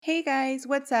Hey guys,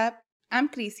 what's up? I'm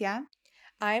Crisia,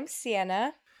 I'm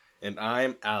Sienna. And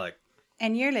I'm Alec.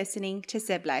 and you're listening to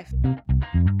Sib Life.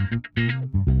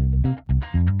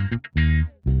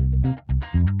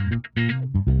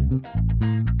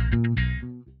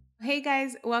 Hey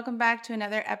guys, welcome back to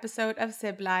another episode of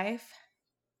Sib Life.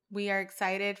 We are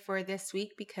excited for this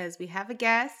week because we have a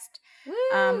guest.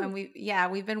 And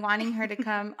we've been wanting her to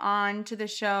come on to the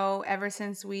show ever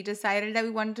since we decided that we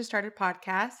wanted to start a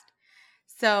podcast.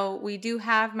 So we do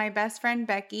have my best friend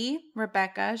Becky,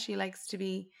 Rebecca. She likes to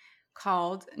be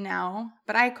called now,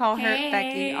 but I call her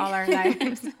Becky all our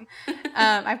lives.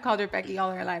 I've called her Becky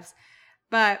all our lives.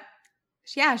 But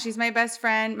yeah, she's my best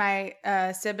friend. My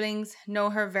siblings know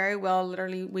her very well.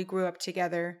 Literally, we grew up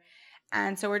together.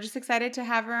 And so we're just excited to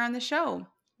have her on the show.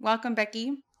 Welcome,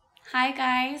 Becky. Hi,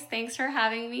 guys. Thanks for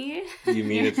having me. You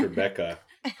mean it's Rebecca?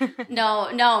 No,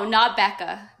 not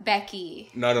Becca. Becky.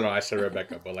 No. I said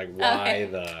Rebecca, but like, why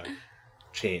the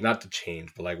change? Not the change,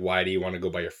 but like, why do you want to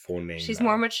go by your full name? She's now?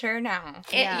 more mature now.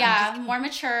 More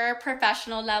mature,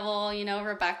 professional level. You know,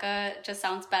 Rebecca just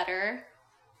sounds better.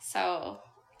 So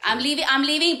I'm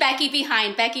leaving Becky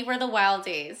behind. Becky were the wild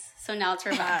days. So now it's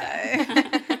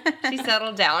Rebecca. She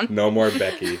settled down. No more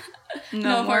Becky.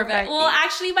 No more Becky. Well,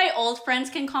 actually, my old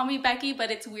friends can call me Becky, but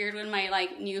it's weird when my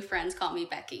new friends call me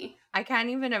Becky. I can't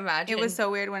even imagine. It was so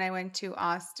weird when I went to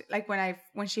Austin, like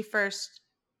when she first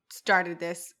started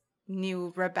this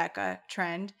new Rebecca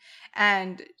trend,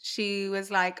 and she was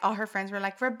like, all her friends were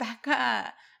like,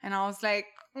 Rebecca, and I was like,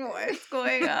 what's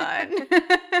going on?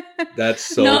 That's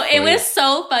so funny. It was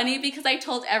so funny because I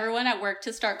told everyone at work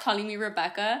to start calling me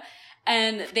Rebecca.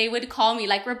 And they would call me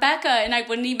like Rebecca, and I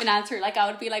wouldn't even answer. Like I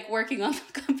would be like working on the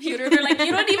computer. They're like,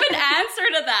 you don't even answer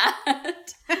to that.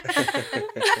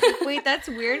 Wait, that's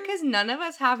weird because none of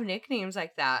us have nicknames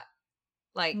like that.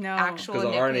 Like actual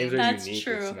nicknames. Our names are That's unique.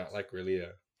 True. It's not like really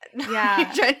a. Yeah,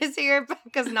 You're trying to say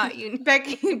Rebecca's not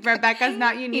unique. Rebecca's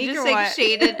not unique. You just or like what?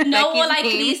 shaded. No, Becky's well, like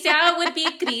name. Crisia would be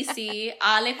Crisi.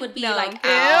 Alec would be like Ew,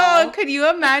 Al. could you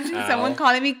imagine Al. someone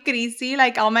calling me Crisi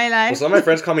like all my life? Well, some of my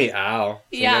friends call me Al.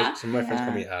 Some of my friends Yeah.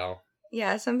 call me Al.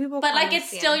 Yeah, some people. But call like me it's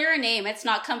Sian. still your name. It's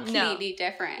not completely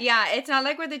different. Yeah, it's not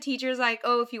like where the teacher's like,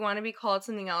 oh, if you want to be called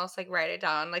something else, like write it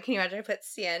down. Like, can you imagine I put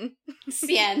Sien?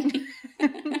 Sien.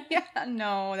 Yeah,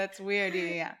 no, that's weird.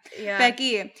 Yeah. Yeah.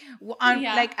 Becky,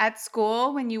 like at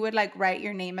school when you would like write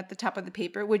your name at the top of the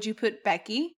paper, would you put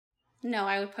Becky? No,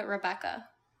 I would put Rebecca.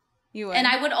 You would, And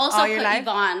I would also all put your life?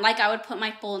 Yvonne. Like I would put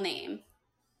my full name.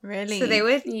 Really? So they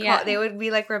would, Yeah. they would be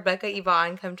like Rebecca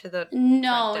Yvonne come to the.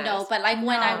 No, front no. desk. But like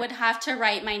when I No. would have to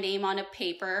write my name on a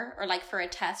paper or like for a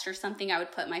test or something, I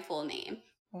would put my full name.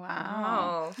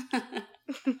 Wow. Oh,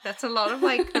 that's a lot of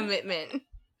like commitment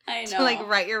I know. to like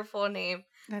write your full name.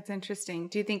 That's interesting.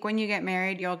 Do you think when you get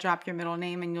married, you'll drop your middle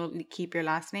name and you'll keep your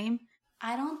last name?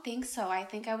 I don't think so. I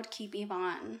think I would keep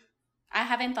Yvonne. I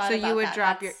haven't thought So about you would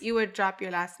that. you would drop your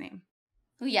last name.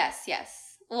 Yes.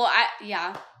 Well,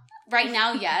 right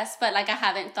now, yes, but like I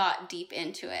haven't thought deep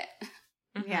into it.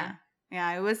 Mm-hmm.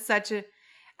 Yeah. It was such a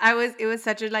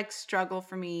like struggle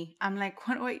for me. I'm like,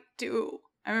 what do I do?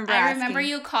 I remember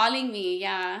you calling me.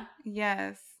 Yeah.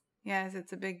 Yes,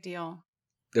 it's a big deal.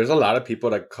 There's a lot of people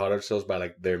that call themselves by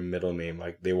like their middle name.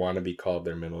 Like they want to be called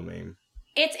their middle name.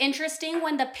 It's interesting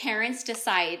when the parents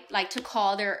decide like to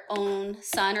call their own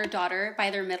son or daughter by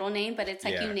their middle name, but it's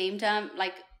like you named them,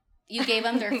 like you gave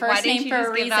them their first name for a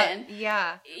reason.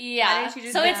 Yeah.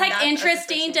 So it's like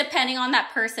interesting depending on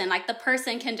that person. Like the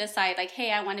person can decide like,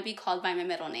 hey, I want to be called by my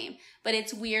middle name. But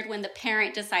it's weird when the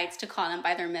parent decides to call them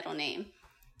by their middle name.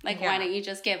 Like, why don't you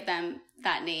just give them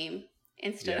that name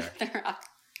instead of their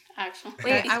actual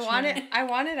Wait, name? I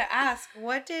wanted to ask,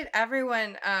 what did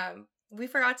everyone, we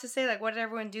forgot to say, like, what did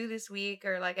everyone do this week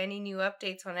or, like, any new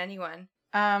updates on anyone?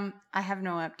 I have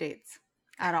no updates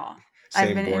at all. Same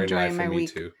I've been boring enjoying life my for me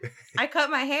week. too. I cut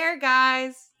my hair,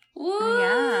 guys. Woo!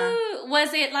 Yeah.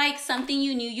 Was it like something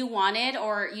you knew you wanted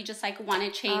or you just like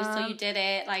wanted change so you did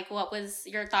it? Like what was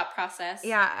your thought process?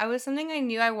 Yeah, it was something I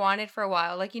knew I wanted for a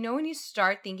while. Like, you know, when you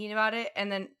start thinking about it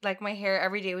and then like my hair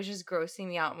every day was just grossing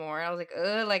me out more. I was like,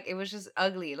 ugh, like it was just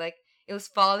ugly. Like it was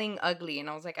falling ugly and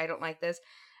I was like, I don't like this.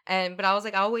 But I was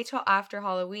like, I'll wait till after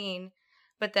Halloween.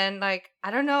 But then like, I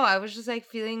don't know, I was just like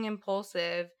feeling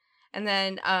impulsive. And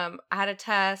then I had a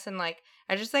test and like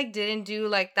I just like didn't do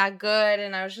like that good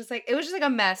and I was just like it was just like a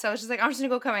mess. I was just like I'm just gonna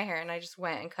go cut my hair and I just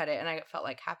went and cut it and I felt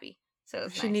like happy. So it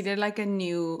was She nice. needed like a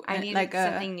new I needed like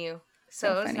something new.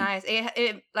 So it was funny. nice.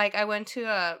 It like I went to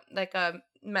a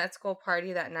med school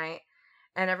party that night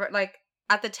and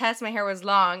at the test, my hair was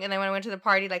long, and then when I went to the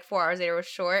party, like 4 hours later, it was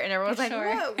short, and everyone was like,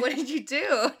 what did you do?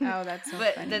 Oh, that's so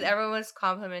but funny. then everyone was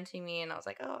complimenting me, and I was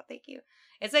like, oh, thank you.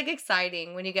 It's like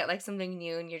exciting when you get like something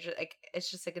new, and you're just like, it's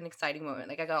just like an exciting moment.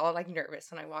 Like I got all like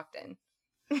nervous when I walked in.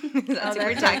 That's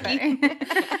super so tacky. funny.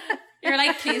 You're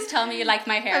like, please tell me you like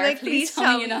my hair. I'm like, please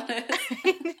tell me you notice.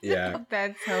 Yeah.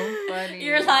 That's so funny.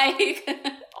 You're like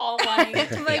all wanting it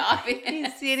to I'm be like, do you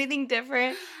obvious. see anything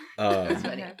different? Um,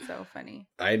 funny. That's so funny.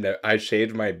 I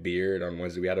shaved my beard on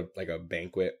Wednesday. We had a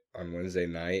banquet on Wednesday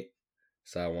night,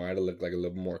 so I wanted to look like a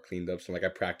little more cleaned up. So like I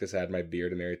practiced, I had my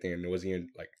beard and everything, and it wasn't even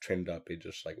like trimmed up. It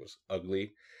just like was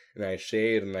ugly. And I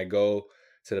shaved, and I go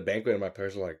to the banquet, and my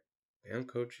parents were like, "Damn,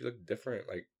 coach, you look different.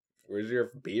 Like, where's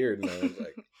your beard?" And I was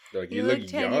like, "They're like, you look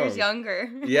 10 young." years younger.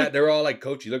 Yeah, they were all like,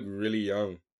 "Coach, you look really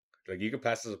young. Like you could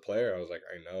pass as a player." I was like,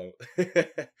 "I know."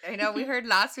 I know. We heard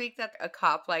last week that a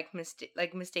cop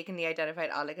mistakenly identified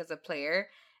Alec as a player,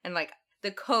 and like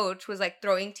the coach was like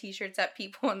throwing T-shirts at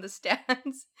people in the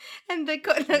stands, and the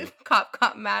cop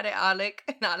got mad at Alec,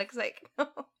 and Alec's like, "No."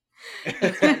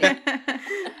 It's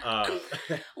funny.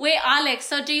 Wait, Alex,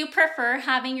 so do you prefer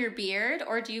having your beard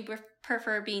or do you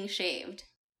prefer being shaved?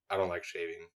 I don't like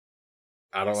shaving.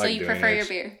 I don't So like you doing prefer it. your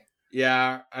beard?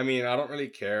 Yeah, I mean, I don't really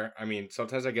care. I mean,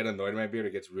 sometimes I get annoyed with my beard.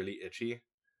 It gets really itchy.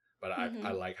 But Mhm.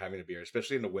 I like having a beard.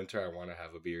 Especially in the winter, I want to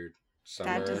have a beard.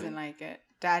 Summer, Dad doesn't like it.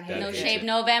 Dad hates Dad No it. hates shave it.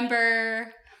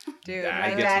 November. Dude, Dad my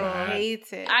gets dad mad.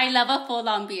 hates it. I love a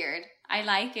full-on beard. I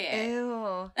like it.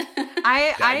 Ew. Dad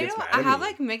I gets don't. mad I at have me.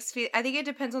 like mixed feelings. I think it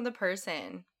depends on the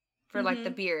person for like the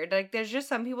Mhm. beard. Like there's just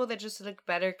some people that just look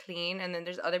better clean, and then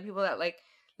there's other people that like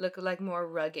look like more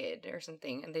rugged or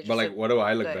something, and they just. But like, look what do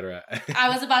I look good. better at? I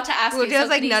was about to ask Well, you. just So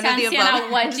like none of the Cristian, Sienna,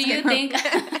 above. what Just do you kidding.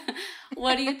 think?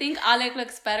 What do you think Alec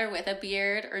looks better with, a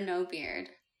beard or no beard?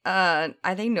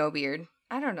 I think no beard.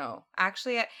 I don't know.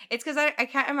 Actually, it's because I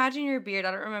can't imagine your beard.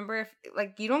 I don't remember if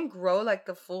like you don't grow like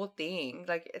the full thing.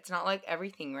 Like it's not like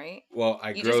everything, right? Well, I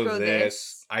You just grow grow this.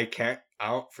 this? I can't.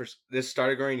 This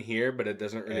started growing here, but it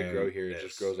doesn't really grow And here. It this.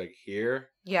 just grows like here.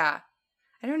 Yeah.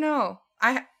 I don't know.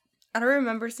 I don't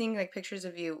remember seeing like pictures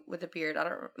of you with a beard. I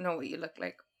don't know what you look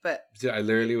like, but Dude, I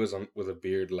literally was on with a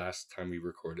beard last time we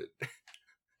recorded.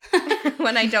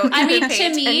 when I don't, I mean, even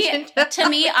pay attention to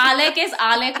me, Alec is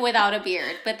Alec without a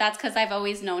beard, but that's because I've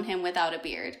always known him without a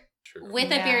beard. True.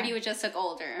 With a Yeah. beard, you would just look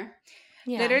older.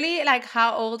 Yeah. Literally, like,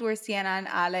 how old were Sienna and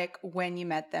Alec when you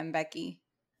met them, Becky?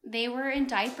 They were in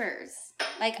diapers.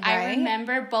 Like, Right? I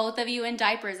remember both of you in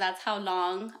diapers. That's how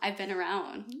long I've been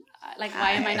around. Like,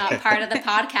 why am I not part of the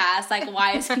podcast? Like,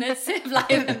 why isn't it Civ Live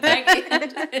and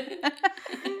Becky?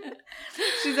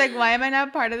 She's like, why am I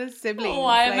not part of the siblings?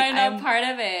 Why am Like, I not I'm part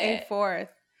of a it? fourth.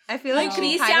 I feel like she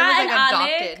Christian kind of was and like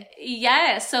Alec, adopted.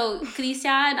 yes. So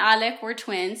Christian and Alec were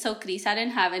twins. So Christian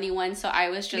didn't have anyone. So I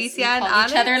was just we Alicia and called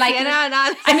each Alec, other like Sienna and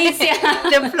Alec. I mean, Sienna.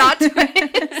 the plot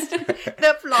twist.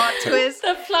 The plot twist.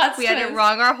 the plot We had it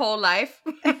wrong our whole life.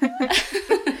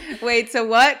 Wait, so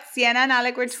what? Sienna and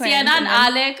Alec were twins. Sienna and then-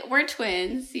 Alec were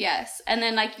twins, yes. And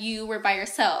then like you were by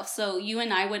yourself. So you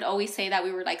and I would always say that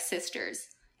we were like sisters.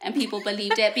 And people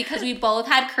believed it because we both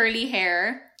had curly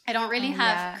hair. I don't really Oh,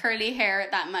 have yeah. curly hair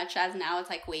that much as now. It's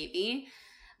like wavy.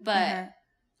 But Uh-huh.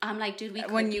 I'm like, dude, we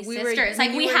could When be you- we were- sisters. when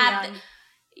Like you we were have young.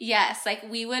 yes, like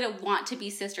we would want to be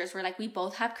sisters. We're like, we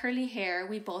both have curly hair.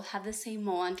 We both have the same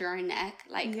mole under our neck.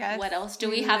 Like, Yes, what else do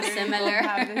we have literally similar? both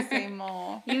have the same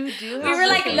mole. You do. We have were the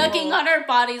like same looking mole. on our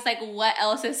bodies, like, what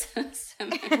else is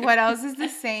similar? What else is the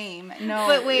same? No,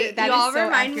 But wait, that y'all is so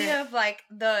remind me accurate. of like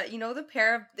the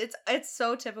pair of it's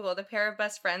so typical. The pair of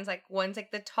best friends, like one's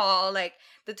like the tall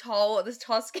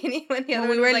skinny one. The When other we one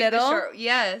was were like little? the short.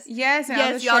 Yes, Yes, and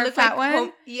I was yes, the y'all short look fat like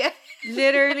one. yeah.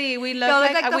 Literally, we looked Y'all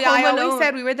look like, like the I Home always Alone.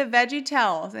 said we were the Veggie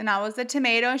Tales, and I was the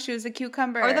tomato, and she was the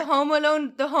cucumber. Or the Home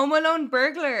Alone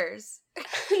burglars.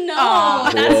 No,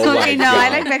 Oh, that's Oh so my okay. No, God.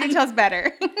 I like Veggie Tales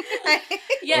better.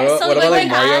 yeah. what So what you about like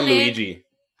and Mario and Alec, Luigi?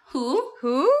 who?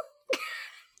 Who?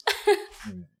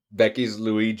 Becky's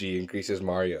Luigi increases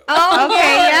Mario. Oh, Okay,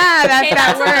 yeah, that's Okay,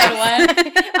 that that's a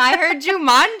word. good one. I heard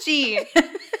Jumanji.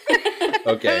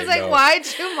 Okay, I was like, no. why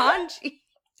Jumanji?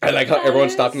 I like how everyone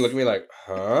stopped and Yes. looked at me like,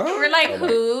 huh? We're like, I'm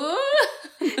who?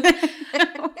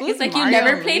 Who's He's like, you Mario never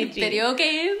and played Luigi? video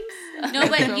games? No,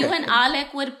 but you and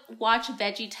Alec would watch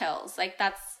Veggie Tales. Like,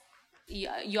 that's,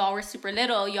 y'all were super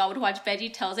little. Y'all would watch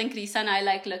Veggie Tales, and Krisa and I,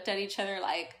 like, looked at each other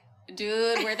like,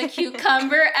 dude, we're the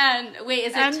cucumber, and, wait,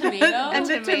 is it tomato? And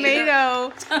the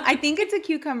tomato. I think it's a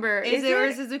cucumber. Is it, or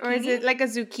is it Or is zucchini? it like a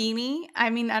zucchini? I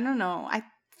mean, I don't know. I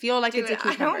feel like Dude, it's a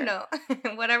I cucumber. don't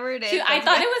know. Whatever it is. I that's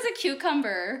thought what- it was a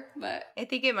cucumber, but I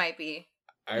think it might be.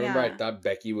 I remember I thought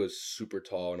Becky was super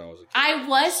tall when I was a kid. I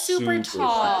was super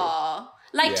tall.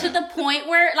 Like, to the point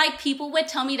where, like, people would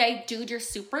tell me, like, dude, you're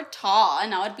super tall.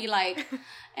 And I would be like,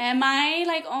 am I?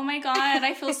 Like, oh my God,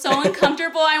 I feel so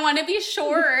uncomfortable. I want to be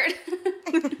short.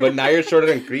 But now you're shorter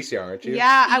than Creasy, aren't you?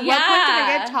 Yeah. At what point did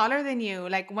I get taller than you?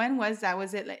 Like, when was that?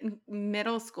 Was it like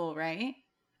middle school, right?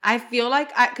 I feel like,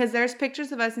 because there's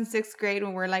pictures of us in 6th grade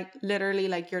when we're like, literally,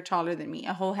 like, you're taller than me,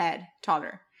 a whole head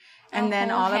taller. And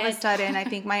then all of a sudden, I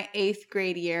think my 8th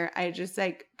grade year, I just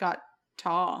like got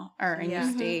tall, and you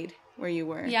stayed where you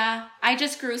were. Yeah, I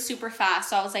just grew super fast,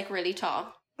 so I was like really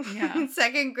tall. Yeah.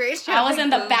 2nd grade. I was in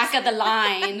the back of the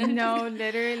line. No,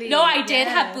 literally. No, I did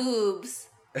have boobs.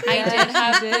 I did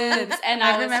have boobs, and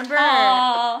I remember.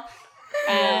 Tall,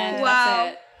 and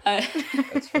wow.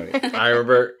 That's funny. I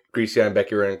remember Creasy and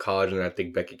Becky were in college, and I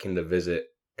think Becky came to visit,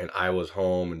 and I was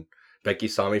home, and Becky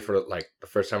saw me for like the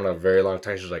first time in a very long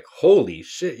time. She was like, "Holy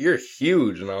shit, you're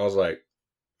huge!" And I was like,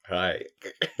 "Hi."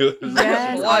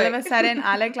 Yes. All of a sudden,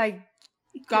 Alec like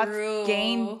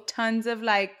gained tons of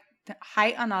like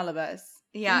height on all of us.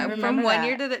 Yeah, from one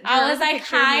year to the. I was like,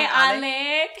 "Hi,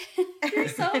 Alec. You're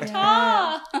so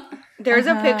tall." There's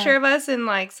a picture of us in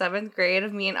like 7th grade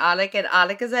of me and Alec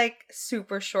is like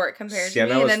super short compared to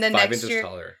me. And then the next year,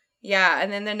 taller. Yeah,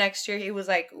 and then the next year he was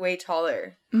like way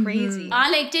taller. Crazy.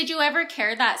 Alec, did you ever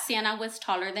care that Sienna was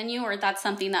taller than you, or that's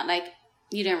something that like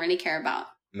you didn't really care about?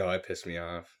 No, it pissed me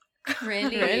off.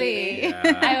 Really? Really?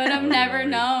 Yeah, I would have never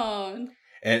known.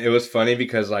 And it was funny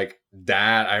because like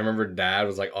I remember Dad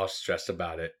was like all stressed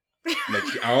about it.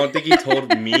 Like, I don't think he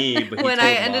told me, but he when told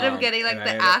I ended Mom, up getting like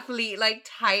the athlete like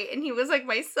tight, and he was like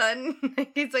my son.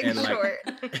 He's like short.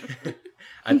 Like,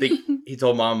 I think he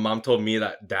told Mom. Mom told me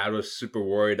that Dad was super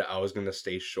worried that I was gonna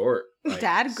stay short. Like,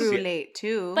 Dad grew late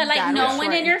too. But like Dad no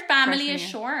one in your family is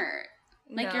short.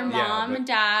 Like No. your mom and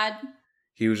dad.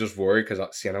 He was just worried because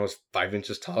Sienna was 5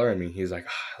 inches taller than me. He's like,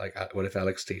 what if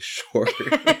Alex stays short?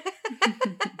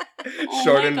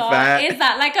 Short and fat. Is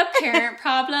that like a parent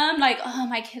problem? Like, oh,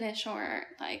 my kid is short.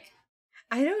 Like,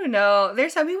 I don't know.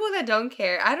 There's some people that don't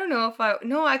care. I don't know if I would.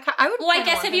 Well, I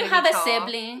guess if you have a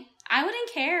sibling, I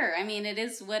wouldn't care. I mean, it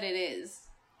is what it is.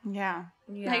 Yeah.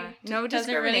 Like, no, does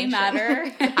it really matter?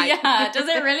 Yeah, does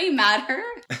it really matter?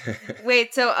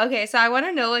 Wait, so I want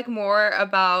to know like more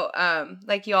about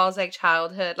like y'all's like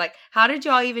childhood. Like, how did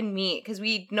y'all even meet? Because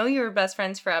we know you were best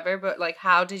friends forever, but like,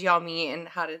 how did y'all meet and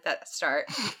how did that start?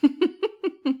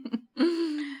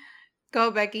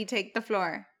 Go, Becky, take the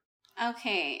floor.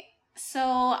 Okay,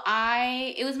 so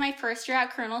it was my first year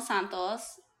at Colonel Santos.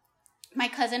 My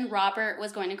cousin Robert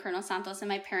was going to Colonel Santos, and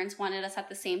my parents wanted us at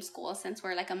the same school since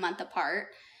we're like a month apart.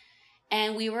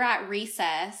 And we were at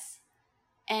recess,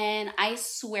 and I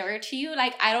swear to you,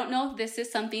 like, I don't know if this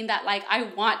is something that like I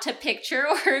want to picture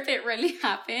or if it really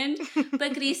happened,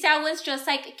 but Grisia was just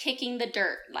like kicking the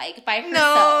dirt, like by herself.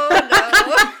 No.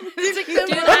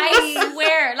 Dude, I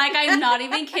swear, like, I'm not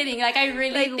even kidding. Like, I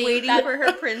really like think waiting for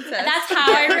her princess. That's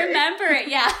how I remember it.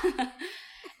 Yeah.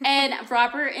 And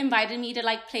Robert invited me to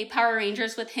like play Power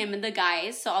Rangers with him and the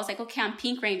guys. So I was like, okay, I'm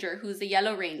Pink Ranger, who's the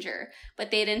Yellow Ranger.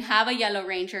 But they didn't have a Yellow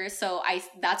Ranger. So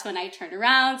that's when I turned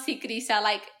around, see Grisia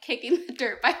like kicking the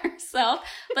dirt by herself.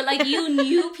 But like you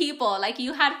knew people, like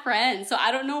you had friends. So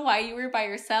I don't know why you were by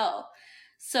yourself.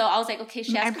 So I was like, okay,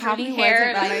 she has curly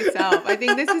hair. Wasn't by myself. I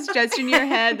think this is just in your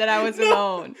head that I was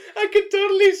alone. I could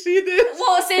totally see this.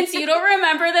 Well, since you don't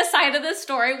remember the side of the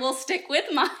story, we'll stick with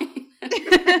mine.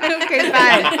 Okay,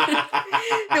 fine.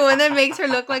 The one that makes her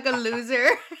look like a loser.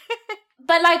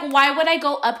 But like, why would I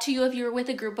go up to you if you were with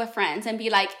a group of friends and be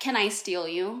like, can I steal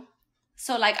you?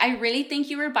 So like, I really think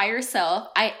you were by yourself.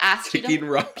 I asked you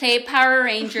to play Power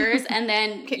Rangers, and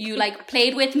then you like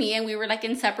played with me, and we were like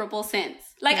inseparable since.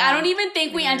 Like, yeah. I don't even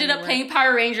think we ended up playing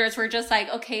Power Rangers. We're just like,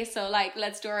 okay, so like,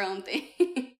 let's do our own thing.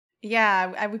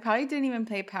 Yeah, we probably didn't even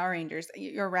play Power Rangers.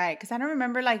 You're right, because I don't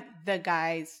remember like the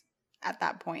guys at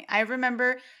that point. I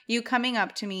remember you coming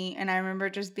up to me, and I remember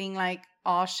just being like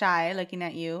all shy looking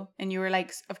at you, and you were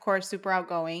like, of course, super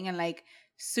outgoing and like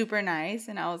super nice,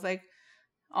 and I was like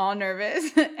all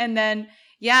nervous. And then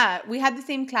yeah, we had the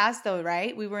same class though,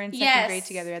 right? We were in second grade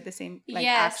together at the same like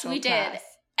actual class. Yes, we did.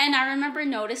 And I remember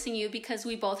noticing you because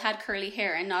we both had curly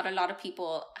hair, and not a lot of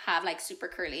people have like super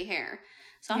curly hair.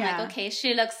 So I'm like, okay,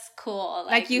 she looks cool.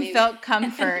 Like you maybe. Felt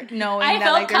comfort knowing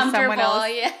that like there's someone else.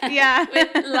 Yeah.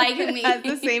 With, like me. Has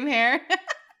the same hair.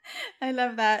 I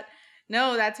love that.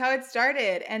 No, that's how it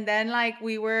started. And then like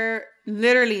we were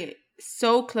literally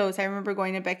so close. I remember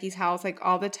going to Becky's house like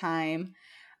all the time.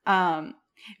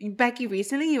 Becky,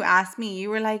 recently you asked me,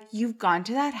 you were like, you've gone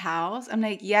to that house? I'm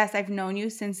like, yes, I've known you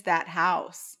since that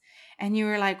house. And you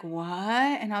were like, what?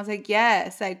 And I was like,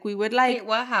 yes. Like, we would like... Wait,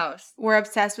 what house? We're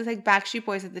obsessed with like Backstreet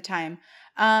Boys at the time.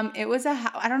 It was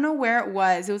I don't know where it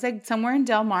was. It was like somewhere in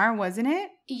Del Mar, wasn't it?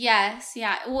 Yes,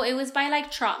 yeah. Well, it was by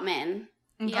like Trotman.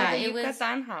 Okay. Yeah, The it was.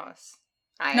 Yucatan house.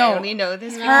 I No, only know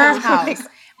this. Her No. house.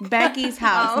 Becky's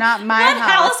house, Oh. not my What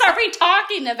house. house are we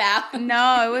talking about?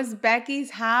 No, it was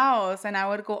Becky's house. And I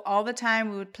would go all the time.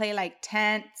 We would play like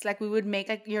tents. Like we would make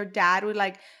like your dad would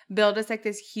like build us like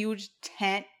this huge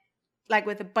tent, like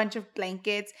with a bunch of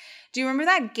blankets. Do you remember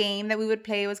that game that we would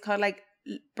play? It was called like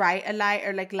Bright a Light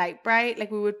or like Light Bright. Like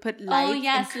we would put lights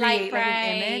yes, and Light create like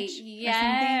an Bright. image or something.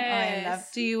 Oh, I love.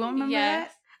 Do you remember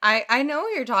Yes. that? I know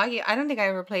what you're talking. I don't think I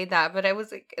ever played that, but I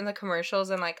was like in the commercials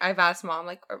and like I've asked mom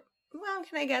like, "Mom,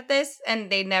 can I get this?"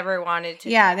 And they never wanted to.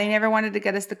 Yeah, they never wanted to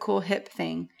get us the cool hip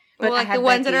thing. But Well, I like had the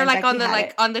ones Becky that are and like on Becky the had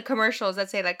it. on the commercials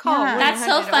that say like call. Yeah. That's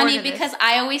so 100 funny order this. because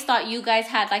I always thought you guys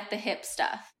had like the hip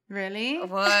stuff. Really?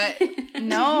 What?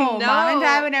 No, No. mom and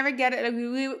dad would never get it. Like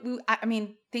we I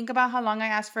mean, think about how long I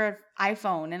asked for an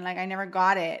iPhone and like I never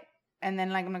got it. And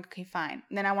then like I'm like, okay, fine.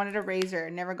 And then I wanted a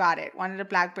Razor, never got it. Wanted a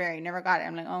BlackBerry, never got it.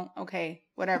 I'm like, oh, okay,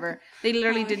 whatever. They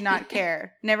literally did not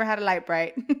care. Never had a Light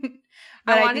Bright.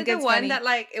 But I wanted think the it's one funny. that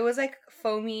like it was like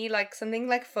foamy, like something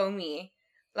like foamy.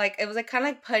 Like it was like kind of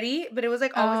like putty, but it was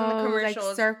like always in the commercials.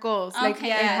 like circles. Like Okay,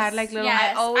 it had like little.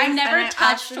 yes. Always, I never and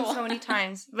touched asked them one. so many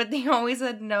times, but they always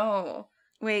said no.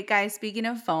 Wait, guys. Speaking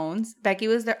of phones, Becky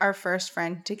was our first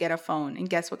friend to get a phone, and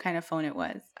guess what kind of phone it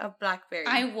was? A BlackBerry.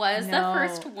 I was No. the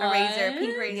first a one. razor,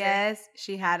 pink razor. Yes,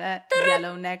 she had a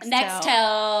yellow Nextel.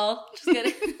 Nextel. Just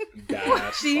kidding.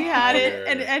 That's She had it,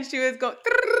 fire. and she was go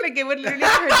like it would literally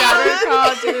her dad would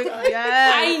call. She was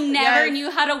yes. I never yes. knew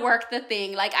how to work the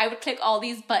thing. Like I would click all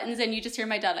these buttons, and you just hear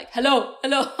my dad like, "Hello,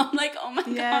 hello." I'm like, "Oh my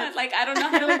Yes. god!" Like I don't know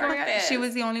how to Like, oh my work God. this. She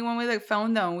was the only one with a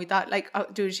phone though. And we thought like, oh,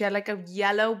 dude, she had like a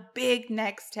yellow big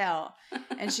Nextel,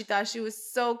 and she thought she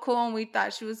was so cool, and we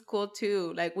thought she was cool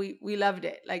too. Like we loved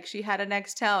it. Like she had a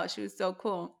Nextel, she was so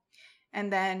cool,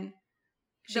 and then.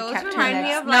 She Those kept her remind me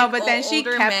Next- of, no, like, but then she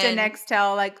older kept men. a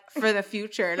Nextel like for the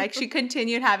future. Like she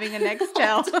continued having a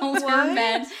Nextel. Older What?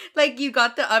 men. Like you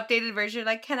got the updated version.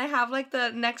 Like, can I have like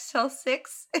the Nextel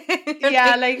 6?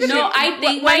 Yeah, like No, I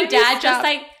think when my did you dad just stop?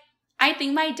 like. I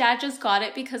think my dad just got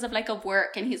it because of like a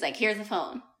work, and he's like, "Here's a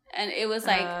phone," and it was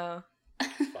like, Oh.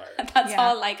 Fire. that's Yeah.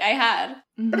 all like I had.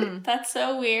 Mhm. That's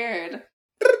so weird.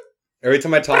 Every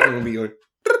time I talk, I'm gonna be going.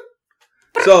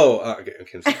 So, okay,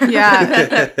 I'm sorry. Yeah,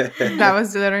 that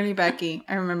was literally Becky.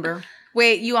 I remember.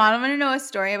 Wait, you all want to know a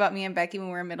story about me and Becky when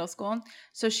we were in middle school?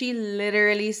 So she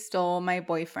literally stole my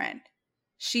boyfriend.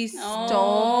 She Oh,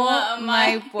 stole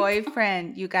my my-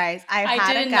 boyfriend, you guys. I I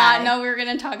had did a guy. not know we were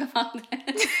gonna talk about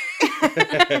this.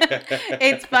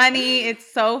 It's funny.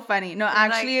 It's so funny. No,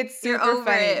 actually, Like, it's you're super over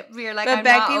funny. it. You're like, But I'm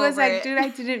Becky not was over like, it. dude, I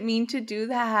didn't mean to do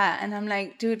that. And I'm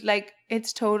like, dude, like,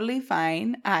 it's totally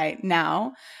fine.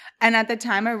 Now. And at the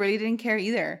time, I really didn't care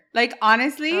either. Like,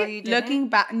 honestly, Oh, you didn't? looking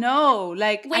back, no.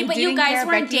 Like, Wait, I but you didn't guys care.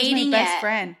 weren't Becky was dating my best yet.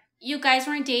 friend. You guys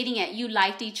weren't dating yet. You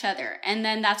liked each other, and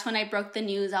then that's when I broke the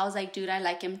news. I was like, "Dude, I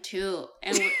like him too."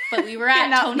 But we were at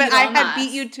No, Tony but I Lomas. had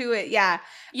beat you to it. Yeah.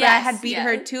 But I had beat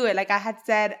her to it. Like, I had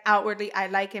said outwardly, I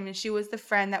like him. And she was the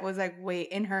friend that was like, wait,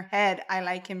 in her head, I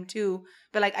like him too.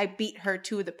 But like, I beat her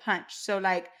to the punch. So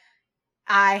like,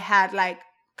 I had like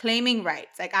claiming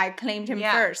rights. Like, I claimed him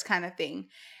Yeah. first kind of thing.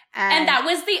 And that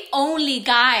was the only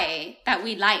guy that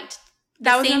we liked.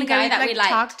 that was same the only guy that we liked.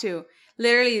 talked to.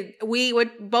 Literally, we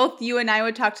would, both you and I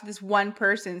would talk to this one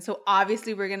person. So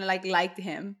obviously we're going to like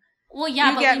him. Well, yeah,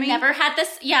 You but get we me? never had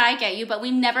this. Yeah, I get you, but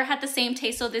we never had the same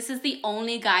taste. So this is the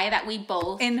only guy that we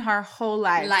both In her whole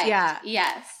life. liked. Yeah.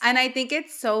 Yes. And I think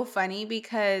it's so funny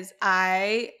because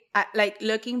I like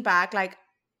looking back, like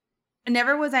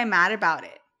never was I mad about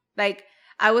it. Like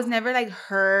I was never like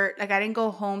hurt. Like I didn't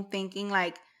go home thinking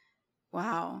like,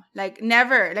 wow, like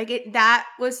never. Like that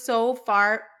was so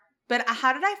far. But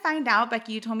how did I find out?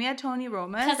 Becky, you told me at Tony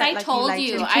Roma's. Because that, I like, told liked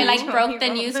you, him I too. like Tony broke the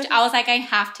news. Roma's. I was like, I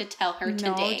have to tell her No,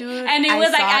 today. dude, and it I was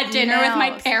like saw at dinner with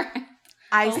my emails. parents.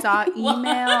 I Oh, saw what?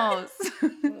 emails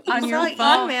on You your saw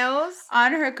phone. emails?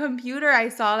 On her computer, I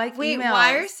saw like Wait, emails.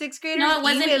 why are sixth graders No, it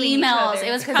wasn't emailing each emails. other?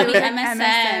 It was 'Cause probably was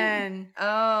MSN.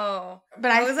 Oh.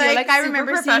 But I It was, feel like I super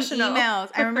remember seeing professional. emails.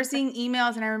 I remember seeing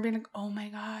emails and I remember being like, oh my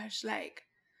gosh, like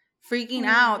freaking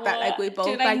out that like we both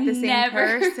Dude, I like the same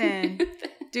never person. knew this.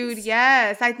 Dude,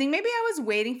 yes. I think maybe I was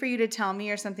waiting for you to tell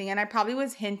me or something. And I probably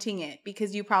was hinting it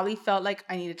because you probably felt like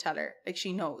I need to tell her. Like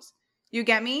she knows. You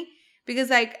get me? Because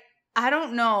like, I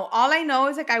don't know. All I know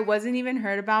is like I wasn't even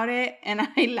heard about it. And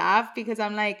I laugh because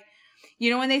I'm like, You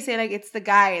know when they say like it's the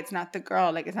guy, it's not the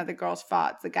girl, like it's not the girl's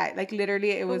fault, it's the guy. Like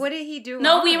literally it was. But what did he do?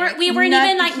 No, wrong? we weren't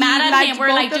even like He mad at liked him. We're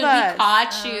both like, of dude, us. we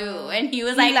caught you, and he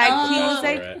was like, he That's was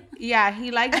like, alright. yeah,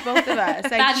 he liked both of us.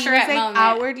 Like That he Shrek was like moment.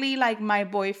 outwardly like my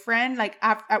boyfriend. Like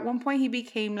at one point he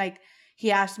became like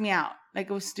he asked me out. Like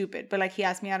it was stupid, but like he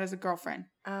asked me out as a girlfriend.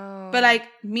 Oh. But like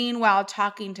meanwhile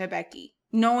talking to Becky,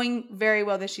 knowing very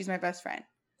well that she's my best friend.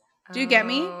 Do you get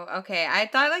me? Oh, okay. I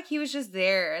thought like he was just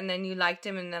there, and then you liked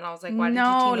him, and then I was like, why did you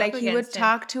No, team like up he would against him?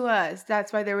 talk to us.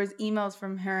 That's why there was emails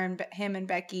from her and him and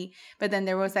Becky. But then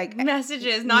there was like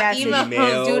Messages, not messages.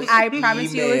 emails. Dude, I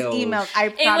promise you it was Emails. emails. I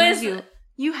promise was- you.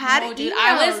 You had No, dude,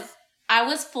 emails. I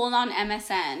was full on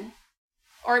MSN.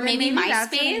 Or But maybe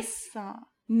that's what I MySpace. saw.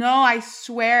 No, I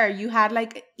swear you had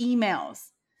like emails.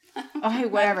 Okay,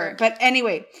 whatever. But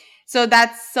anyway, so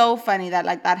that's so funny that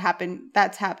like that happened.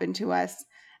 That's happened to us.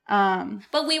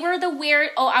 But we were the weird,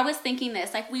 I was thinking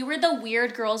this, like we were the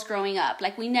weird girls growing up.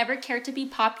 Like we never cared to be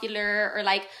popular or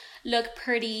like look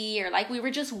pretty or like we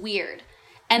were just weird.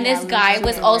 And Yeah, this we were guy just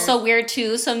was weird. also weird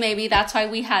too, so maybe that's why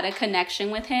we had a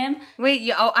connection with him. Wait,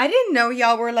 y'all, I didn't know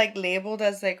y'all were like labeled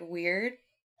as like weird.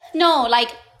 No, like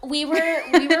we were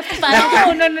fun.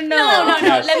 No. No.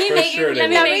 Yes, Let me for make sure let they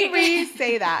me were. Let make me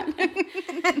say that.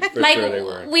 For like sure they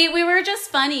were. we were just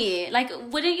funny. Like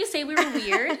wouldn't you say we were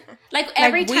weird? Like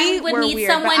every Like, time we would were meet weird,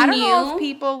 but someone I don't new. know if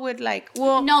people would like.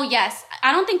 Well, No, yes.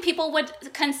 I don't think people would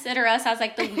consider us as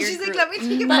like the weird She's group. like, let me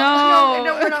take No.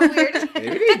 no, we're not weird.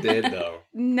 Maybe they did though.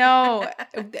 no.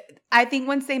 I think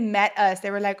once they met us,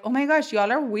 they were like, "Oh my gosh,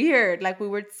 y'all are weird." Like we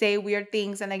would say weird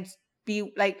things and like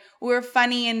be like we were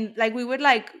funny and like we would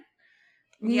like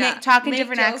Yeah. talk in Make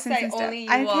different jokes accents that and stuff. only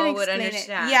you I all can't would explain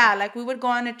understand. it. Yeah, like we would go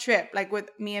on a trip, like with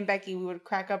me and Becky, we would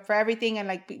crack up for everything, and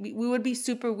like we would be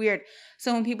super weird.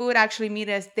 So when people would actually meet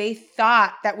us, they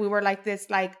thought that we were like this,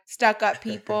 like stuck up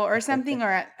people or something, or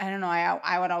I don't know.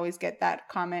 I would always get that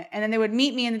comment, and then they would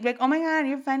meet me and they'd be like, "Oh my god,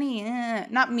 you're funny."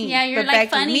 Not me, Yeah, you're, but like,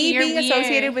 Becky. funny, Me you're being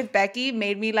associated weird. with Becky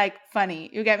made me like funny.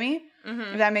 You get me?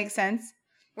 Mhm. If that makes sense.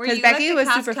 Were 'Cause you Becky like was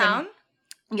the super cast funny.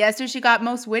 clown? Yes, so she got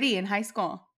most witty in high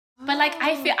school. But like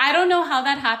I don't know how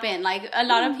that happened. Like a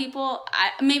lot of people,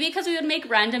 maybe because we would make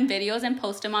random videos and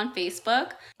post them on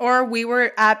Facebook. Or we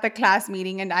were at the class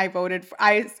meeting and I voted for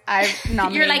I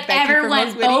nominated You're like, Becky for everyone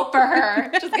most witty. vote for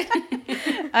her. Just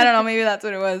kidding. I don't know, maybe that's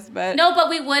what it was, but No, but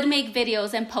we would make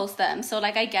videos and post them. So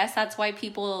like I guess that's why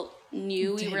people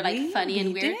knew we Did were like we? funny and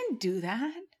We weird. didn't do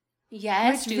that.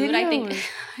 Yes, Which dude. videos?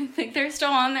 I think they're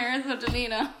still on there, so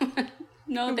Delina.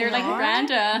 No, they're like What?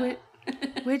 random.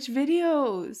 Which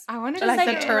videos? I wonder Just Like,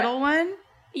 like the a- turtle one?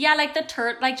 Yeah, like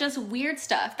the like just weird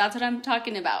stuff. That's what I'm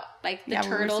talking about. Like the Yeah, we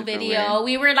were turtle super video. weird.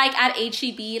 We were like at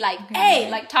HEB, like,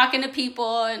 hey, like talking to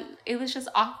people, and it was just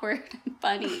awkward and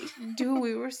funny. Dude,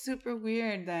 we were super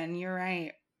weird then. You're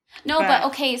right. No, But- but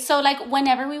okay, so like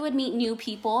whenever we would meet new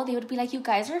people, they would be like, you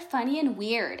guys are funny and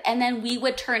weird. And then we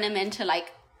would turn them into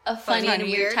like a funny and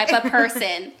weird type of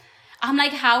person. I'm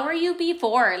like, how were you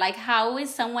before? Like, how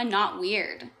is someone not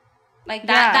weird? Like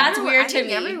that. Yeah. That's weird I to think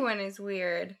me. everyone is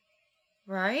weird,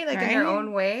 right? Like in their Right?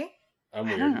 own way. I'm I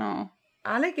weird. don't know.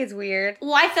 Alec is weird.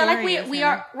 Well, I feel like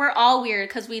Sorry, we're all weird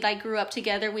because we like grew up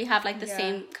together. We have like the Yeah.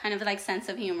 same kind of like sense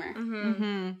of humor. Mm-hmm.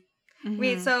 Mm-hmm.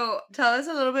 Wait, so tell us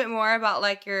a little bit more about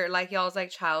like your like y'all's like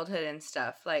childhood and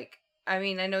stuff. Like, I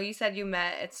mean, I know you said you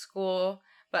met at school,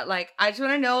 but like I just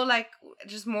want to know like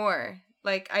just more.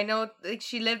 Like I know like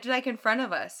she lived like in front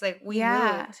of us. Like we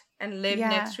Yeah. moved and lived Yeah.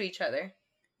 next to each other.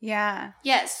 Yeah.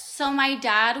 Yes. So my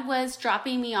dad was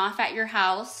dropping me off at your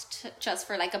house just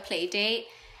for like a play date.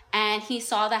 And he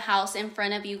saw the house in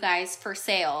front of you guys for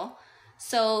sale.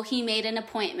 So he made an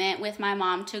appointment with my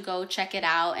mom to go check it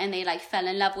out. And they like fell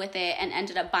in love with it and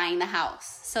ended up buying the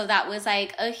house. So that was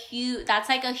like that's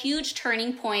like a huge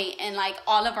turning point in like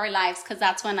all of our lives. Cause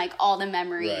that's when like all the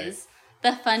memories,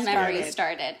 the fun memories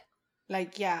started.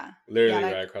 Like, yeah. Literally Yeah,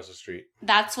 like- right across the street.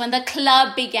 That's when the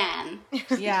club began.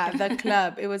 Yeah, the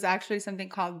club. It was actually something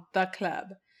called the club.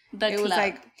 The It club. was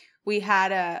like we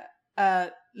had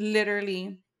a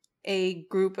literally a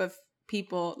group of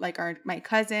people, like my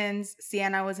cousins.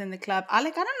 Sienna was in the club. I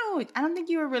don't know. I don't think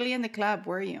you were really in the club,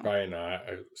 were you? Probably not.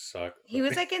 I suck. He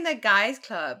was like in the guys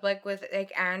club, like with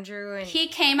like Andrew and He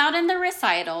came out in the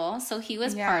recital, so he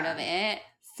was part Yeah. of it.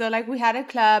 So like we had a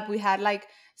club. We had like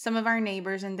some of our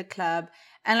neighbors in the club,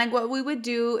 and like what we would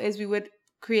do is we would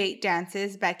create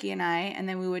dances, Becky and I, and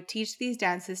then we would teach these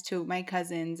dances to my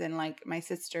cousins and like my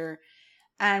sister,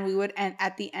 and we would and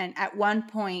at the end, at one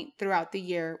point throughout the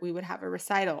year, we would have a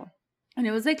recital, and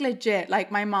it was like legit.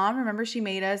 Like my mom, remember, she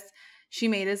made us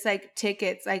like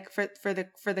tickets like for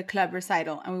the club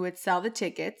recital, and we would sell the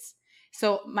tickets.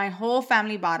 So my whole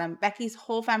family bought them. Becky's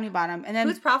whole family bought them. And then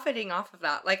Who's profiting off of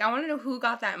that? Like, I want to know who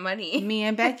got that money. me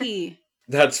and Becky.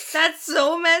 That's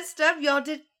so messed up. Y'all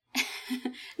did.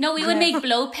 No, we would make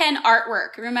blow pen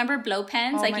artwork. Remember blow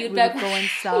pens? Oh like my- you'd we would go and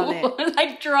sell it.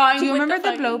 like drawing. Do you with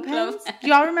remember the blow fucking pens? pen. Do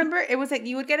y'all remember? It was like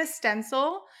you would get a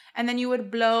stencil and then you would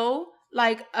blow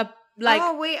like a like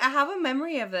Oh wait, I have a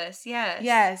memory of this. Yes.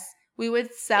 yes. We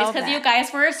would sell It's because that you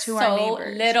guys were to our so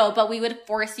neighbors. little, but we would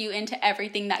force you into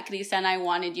everything that Krista and I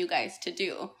wanted you guys to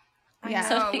do. Yeah.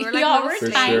 So We were like y'all little were For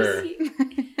tiny. sure.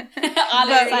 All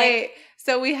But like, wait,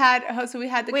 so we had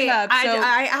the Wait, club. So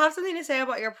I have something to say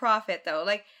about your profit though.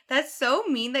 Like, that's so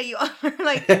mean that you all are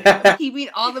like keeping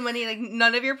all the money. Like,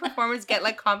 none of your performers get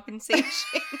like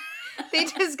compensation. They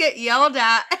just get yelled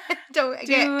at. Don't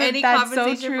get any that's so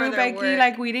compensation true, for their Becky. work.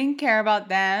 Like we didn't care about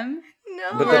them. No.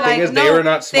 But We're the thing like, is, they no, were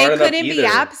not smart they enough couldn't be either.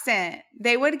 absent.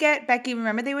 They would get Becky.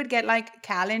 Remember, they would get like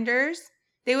calendars.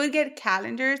 They would get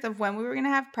calendars of when we were gonna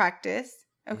have practice.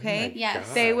 Okay, my Yes.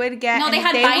 God. they would get. no, they and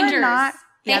had they were binders. not-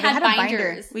 They yeah, had a binder.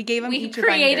 binders. We gave them We each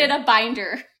created a binder. a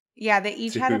binder. Yeah, they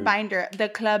each had a Dude. binder, the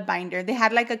club binder. They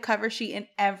had like a cover sheet and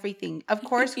everything. Of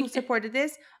course, who supported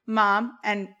this? Mom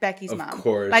and Becky's Of mom.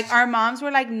 course. Like our moms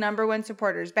were like number one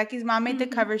supporters. Becky's mom made the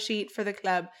Mhm. cover sheet for the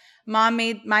club. My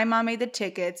mom made the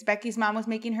tickets. Becky's mom was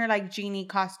making her like genie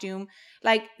costume.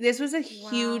 Like this was a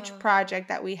huge Wow. project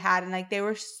that we had, and like they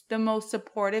were the most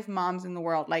supportive moms in the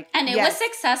world. Like And it yes, was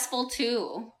successful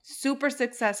too. super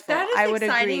successful. That is I would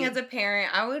exciting agree. as a parent.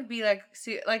 I would be like,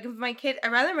 like if my kid,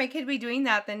 I'd rather my kid be doing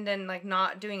that than like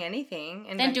not doing anything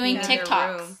and Then like, doing being in their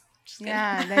TikToks. room. Just kidding.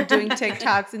 Yeah, then doing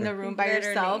TikToks in the room by Literally.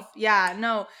 yourself. Yeah,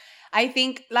 no. I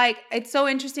think like it's so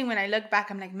interesting when I look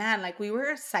back. I'm like, man, like we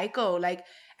were psycho. Like,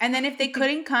 and then if they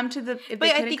couldn't come to the if But they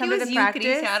I couldn't think it come to was the you, practice,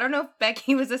 Krista. I don't know if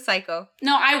Becky was a psycho.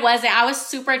 No, I wasn't. I was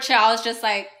super chill. I was just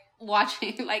like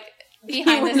watching, like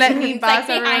behind would the let me scenes, boss like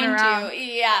everyone behind around. you.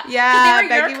 Yeah, 'Cause yeah, they were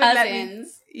Becky your would let me.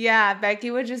 cousins. Yeah,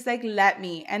 Becky would just like let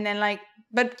me, and then like,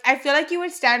 but I feel like you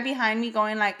would stand behind me,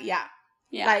 going like, yeah,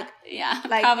 Yeah, like- yeah,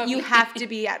 like probably. you have to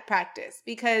be at practice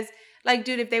because. Like,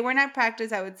 dude, if they weren't at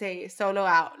practice, I would say solo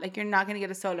out. Like, you're not gonna get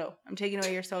a solo. I'm taking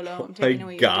away your solo. I'm Oh taking my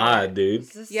away your God, door. dude.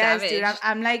 This is Yes, savage. dude.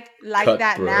 I'm like that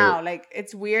Cutthroat. now. Like,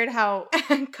 it's weird how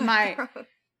my- Cutthroat.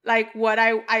 like what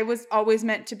I was always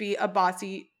meant to be a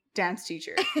bossy dance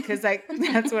teacher because like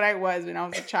that's what I was when I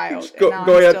was a child. Just and now I'm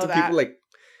going up still to that. people like,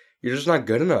 you're just not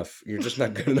good enough. You're just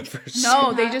not good enough for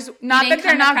No, they just not didn't that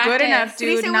they're come to not good practice. enough, dude.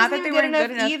 Teresa Not that wasn't they even weren't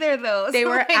good enough. either, though. They so,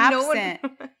 were like, no one-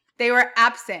 absent. They were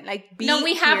absent. Like No,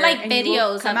 we be have here like and you will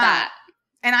videos of come out. that.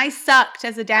 And I sucked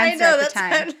as a I dancer know at the that's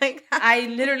time. kind of like that. I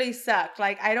literally sucked.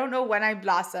 Like I don't know when I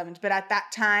blossomed, but at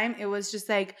that time it was just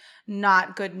like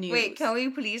not good news. Wait, can we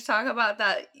please talk about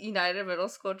that United Middle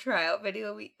School tryout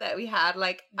video that we had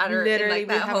like at our Literally, in, like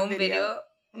we that have a home video. video?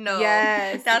 No,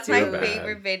 Yes, that's my too bad.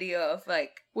 favorite video of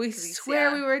like We Felicia.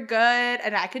 swear we were good,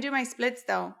 and I could do my splits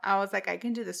though. I was like, I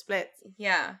can do the splits.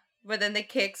 yeah. But then the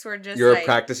kicks were just You're like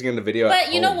practicing in the video. But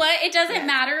at you know home. what? It doesn't Yes.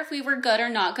 matter if we were good or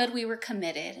not good. We were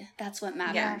committed. That's what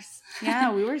matters.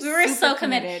 Yeah, we were. We were super so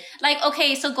committed. Like,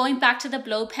 okay, so going back to the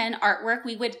blow pen artwork,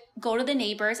 we would go to the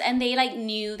neighbors and they like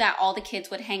knew that all the kids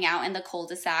would hang out in the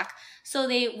cul-de-sac. So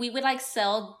we would like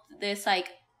sell this like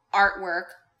artwork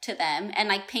to them and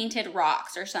like painted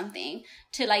rocks or something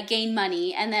to like gain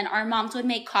money. And then our moms would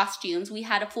make costumes. We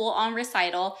had a full on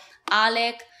recital.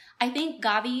 Alec, I think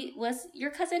Gabi was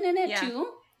your cousin in it Yeah. too.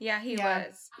 yeah, he Yeah.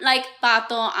 was. Like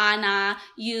Pato, Ana,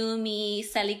 Yumi,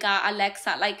 Selika,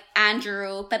 Alexa, like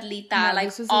Andrew, Perlita, No, like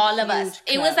this was a all of us.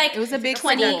 huge It was club. like it was a big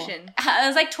 20 school. production. it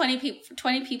was like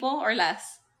 20 people or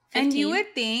less. 15. And you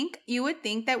would think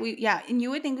that you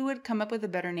would think we would come up with a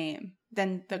better name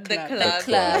than the The club.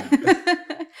 club.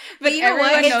 but But you know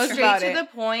everyone what? knows It's straight about to it. the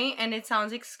point, and it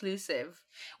sounds exclusive.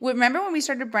 Remember when we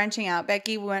started branching out,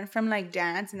 Becky? We went from like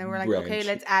dance, and then we're like, okay, Branch.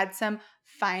 let's add some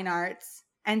fine arts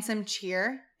and some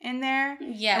cheer in there.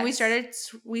 Yes. And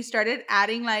we started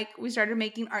adding we started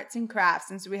making arts and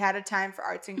crafts, and so we had a time for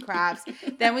arts and crafts.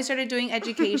 Then we started doing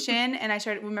education, and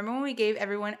remember when we gave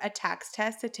everyone a tax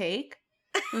test to take?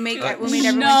 We made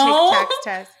everyone No. take tax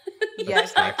tests.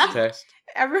 Yes, Tax Becky. test.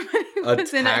 Everybody A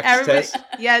was in tax everybody. test?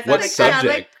 Yes, What Alex,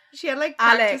 subject? She had like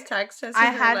Alec, practice tax tests. I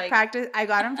and her, had like, practice. I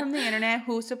got them from the internet.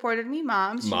 Who supported me?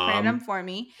 Mom. She printed Mom. them for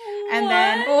me. And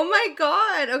then Oh my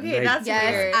god! Okay, My that's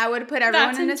yes, weird. I would put everyone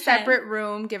That's in a intense. separate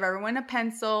room, give everyone a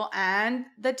pencil and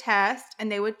the test,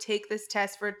 and they would take this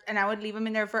test and I would leave them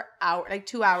in there for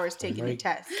 2 hours taking my the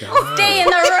test. God. Stay in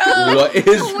the room. What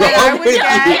is When I wrong would with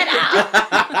get-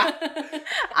 you?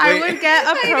 I Wait. would get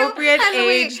I know. appropriate And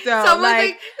wait, age though. Someone's Like,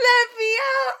 like, "Let me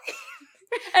out."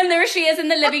 And there she is in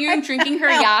the living room drinking her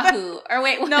Yahoo. Or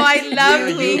wait, what? No, I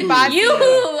love being bossy. Yoo-hoo.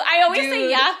 I always say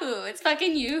Dude. Yahoo. It's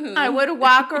fucking Yoo-hoo. I would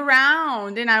walk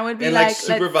around and I would be And like, like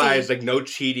supervised, like no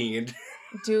cheating. And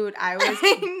dude, I was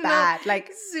I know. bad.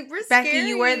 Like, Super Becky, scary.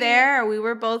 you were there. We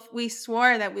were both. We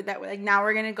swore that like now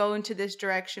we're gonna go into this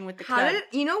direction with the How club. did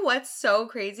you know what's so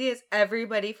crazy is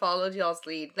everybody followed y'all's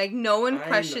lead. Like no one I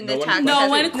questioned know- the no one tax. No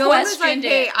one assessment. No one was like, questioned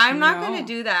 "Hey, it. I'm not No. going to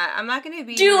do that. I'm not going to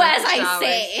be Do here as for 6 I hours."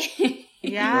 say.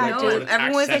 Yeah, No, dude.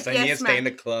 everyone's like, I need to yes, stay in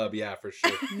ma'am. the club. Yeah, for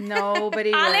sure.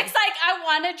 Nobody. Alex, was. like, I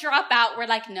want to drop out. We're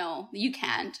like, no, you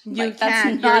can't. You like, can't.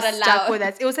 That's not You're allowed. stuck with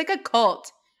us. It was like a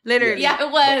cult, literally. Yeah,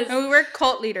 it was. And we were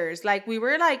cult leaders. Like we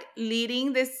were like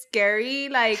leading this scary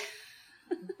like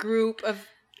group of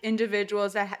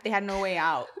individuals that they had no way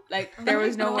out. Like there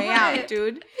was no way out, What?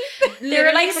 dude. They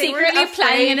were like Literally, secretly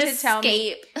planning an afraid to tell me-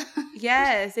 escape.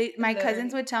 Yes, my Literally.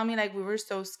 cousins would tell me like we were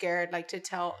so scared like to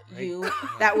tell My you God.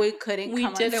 that we couldn't We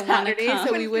come didn't on wanna Saturdays, come.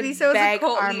 so we would Lisa was a beg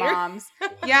cult our leader. moms.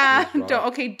 What Yeah, was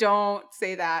wrong? don't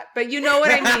say that. But you know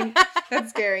what I mean. That's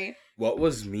scary. What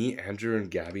was me, Andrew, and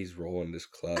Gabby's role in this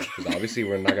club? Because obviously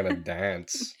we're not gonna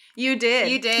dance. You did.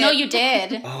 You did. No, you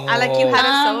did. Oh, I like you had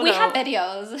a We solo. have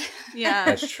videos. Yeah.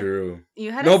 That's true.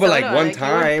 You had No, a but like solo, one you would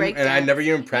time, break and I dance. never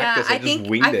even Yeah, practiced. I just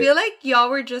winged I it. feel like y'all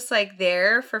were just like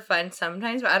there for fun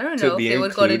sometimes, but I don't To know if be they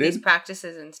would go to these included?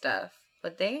 practices and stuff.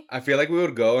 Would they? I feel like we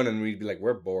would go and then we'd be like,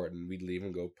 we're bored, and we'd leave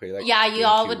and go play like. Yeah, you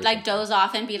all GameCube would or like something. doze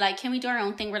off and be like, can we do our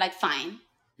own thing? We're like, fine.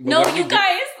 But No, what if you we did-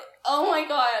 guys. Oh my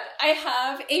god. I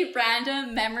have a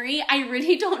random memory. I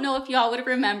really don't know if y'all would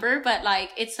remember, but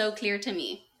like it's so clear to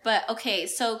me. But okay,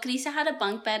 so Krisa had a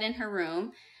bunk bed in her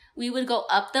room. We would go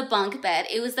up the bunk bed.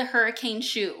 It was the hurricane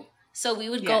shoe. So we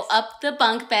would go Yes. up the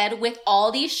bunk bed with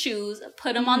all these shoes,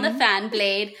 put them on the fan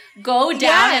blade, go down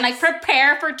Yes. and like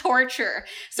prepare for torture.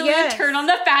 So we Yes. would turn on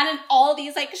the fan and all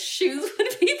these like shoes would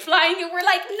be flying and we're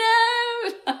like,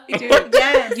 no. Dude,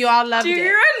 Yes. you all loved Do it.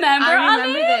 you remember, I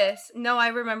remember Ali? this. No, I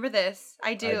remember this.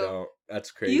 I do. I don't.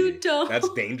 That's crazy. You don't. That's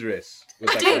dangerous. With,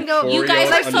 like, Dude, a no, you guys Oreo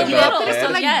are like so so under you the little, could have bed. saw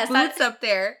so like yes, boots that's- up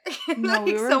there. No, like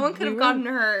we were- someone could we have were- gotten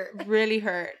hurt. Really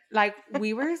hurt. Like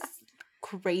we were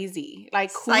crazy.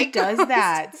 Like who Psychos. does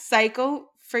that? Psycho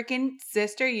freaking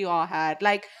sister you all had.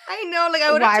 Like I know, like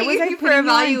I would have why was taken I you for putting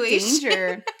you in evaluation.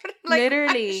 danger? Like,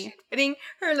 Literally. putting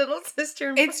her little sister.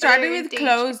 and It put started her in with danger.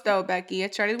 clothes though, Becky.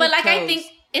 It started But with like clothes. I think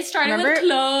it started Remember? with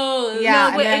clothes. Yeah, No,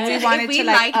 and but then we wanted to,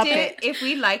 like, up it. If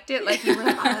we liked it, like you were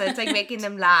like, oh, it's like making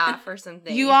them laugh or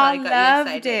something. you It all probably got loved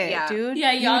you it, excited. Yeah. dude.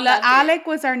 Yeah, You y'all lo- loved it. Alec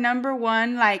was our number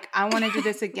one. Like, I want to do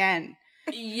this again.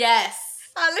 Yes.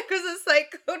 Alec was a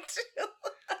psycho too.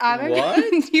 Alec, What?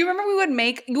 do you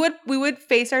remember we would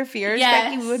face our fears?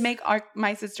 Becky, we Yes. would make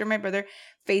my sister, and my brother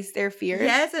face their fears.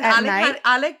 Yes, and at Alec night. had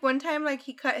Alec one time like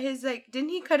he cut his like didn't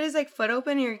he cut his like foot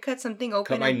open or he cut something open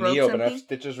Cut my and broke knee open. I have something?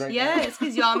 stitches right now. Yes,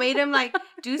 because y'all made him like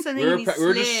do something. We and he we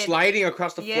were just slid. sliding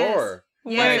across the Yes. floor.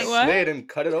 Yeah, and I like, what? slid and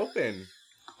cut it open.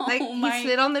 Like Oh he my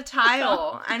slid on the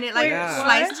tile and it like Wait, Yeah.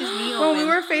 sliced his knee when open. we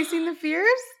were facing the fears.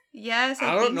 Yes,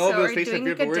 I think don't know so. if it was or facing doing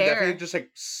fear, like but a we were dare. definitely just like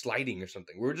sliding or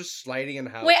something. We were just sliding in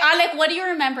the house. Wait, Alec, what do you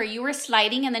remember? You were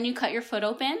sliding and then you cut your foot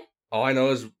open? All I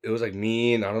know is it was like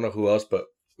me and I don't know who else, but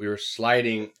we were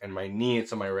sliding and my knee,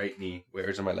 it's on my right knee. Wait,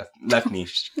 it's on my left knee.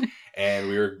 And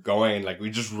we were going like we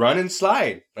just run and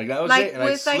slide. Like that was like it. And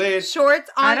with I slid. like shorts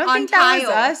on I don't on think tile.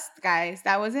 that was us, guys.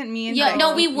 That wasn't me and Yeah, Becky.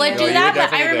 no, we would No, do you were that, but I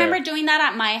definitely remember there. doing that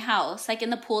at my house, like in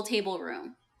the pool table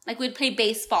room. Like we'd play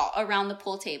baseball around the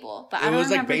pool table. But I It don't was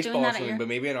like remember baseball doing or that at something, your... but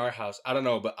maybe in our house. I don't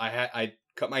know, but I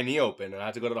cut my knee open and I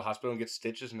had to go to the hospital and get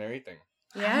stitches and everything.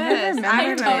 Yes, remember I that.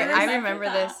 remember. I I remember remember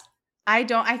this. I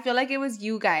don't. I feel like it was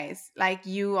you guys, like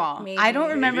you all. Maybe. I don't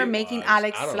remember Maybe it making was.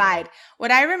 Alex I don't slide. know.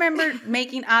 What I remember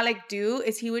making Alec do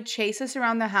is he would chase us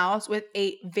around the house with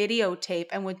a videotape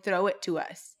and would throw it to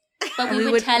us. But And we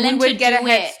would tell him we would to get do a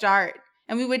head it. start,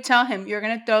 and we would tell him, "You're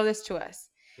gonna throw this to us."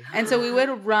 And so we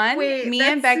would run. Wait, me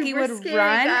and that's Becky super would scary,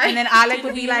 run, guys. and then Alec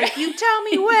would be like, "You tell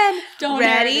me when." Don't air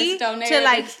ready this, don't to air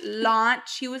like this.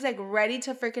 launch. He was like ready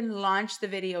to freaking launch the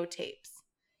videotapes.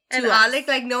 And to us. Alec,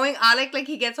 like knowing Alec, like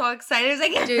he gets all excited. He's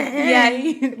like, Dude, yeah,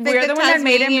 we're the one that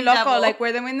made him Tasmanian loco. devil. Like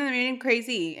we're the one that made him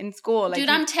crazy in school. Like Dude,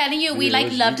 he- I'm telling you, we Dude, it like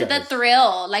was you loved the guys.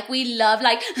 thrill. Like we love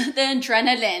like the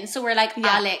adrenaline. So we're like, Yeah.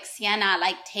 Alex, Sienna,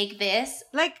 like take this,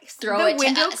 like throw the it to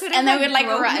window us, could and have then we'd like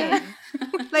broken.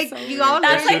 run. Like So you all weird.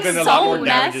 That's There like should've been a lot so more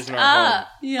damages messed in our home. up.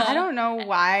 Yeah. I don't know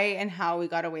why and how we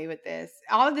got away with this.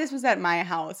 All of this was at my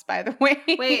house, by the way.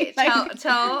 Wait, Like-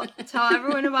 tell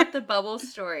everyone about the bubble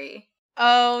story.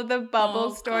 Oh, the bubble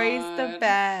Oh, story's the God.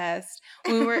 best.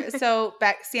 We were so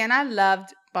back. Sienna loved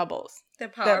bubbles The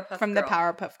Powerpuff from the Girl.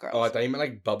 Powerpuff Girls. Oh, I thought you meant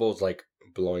like bubbles, like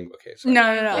blowing. Okay, sorry.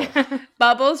 No.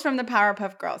 Bubbles from the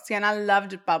Powerpuff Girls. Sienna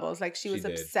loved Bubbles. Like she was She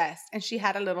did. obsessed, and she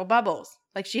had a little Bubbles.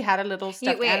 Like she had a little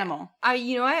stuffed animal.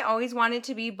 I always wanted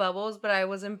to be Bubbles, but I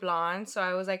wasn't blonde, so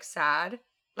I was like sad.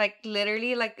 Like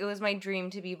literally, like it was my dream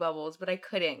to be Bubbles, but I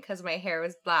couldn't because my hair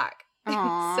was black.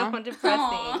 Aww. So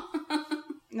depressing. Aw.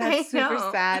 That's super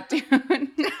sad, dude.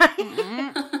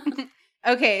 I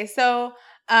Okay, so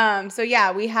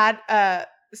yeah, we had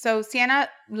so Sienna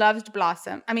loved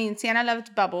Sienna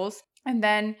loved Bubbles, and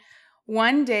then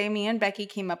one day me and Becky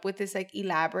came up with this like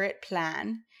elaborate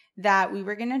plan that we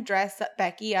were gonna dress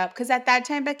Becky up, because at that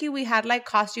time, Becky, we had like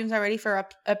costumes already for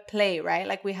a play, right?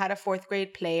 Like we had a 4th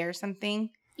grade play or something.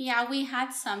 Yeah, we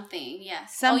had something.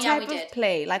 Yes. Some yeah, type we of did.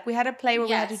 play. Like we had a play where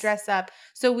we had to Yes. dress up.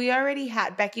 So we already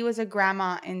had Becky was a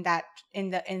grandma in the In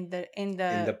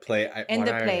the play. Why in the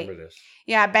do I play. remember this?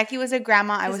 Yeah, Becky was a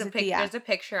grandma. I was a tia. There's a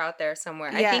picture out there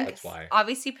somewhere. Yeah. I think That's why.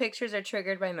 obviously pictures are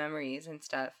triggered by memories and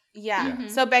stuff. Yeah. Yeah. Mhm.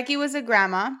 So Becky was a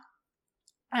grandma.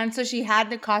 And so she had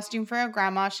the costume for a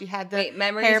grandma. She had the Wait,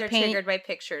 memories hair are paint. triggered by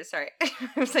pictures. Sorry.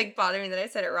 I was like bothering that I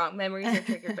said it wrong. Memories are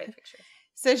triggered by pictures.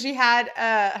 So she had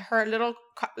her little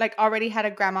already had a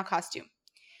grandma costume.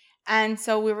 And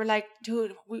so we were like,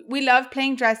 dude, we love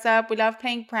playing dress up. We love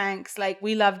playing pranks. Like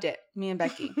we loved it, me and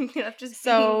Becky. I'm just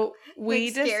So being, we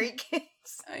like, just scary kids.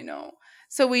 I know.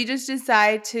 So we just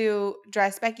decide to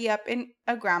dress Becky up in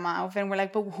a grandma outfit. And we're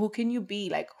like, but who can you be?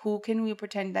 Like, who can we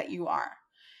pretend that you are?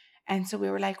 And so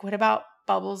we were like, what about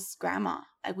Bubbles' grandma?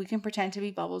 Like, we can pretend to be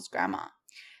Bubbles' grandma.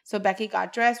 So Becky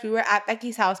got dressed. We were at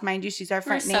Becky's house. Mind you, she's our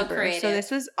front so neighbor. creative. So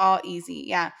this was all easy.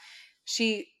 Yeah.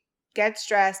 She gets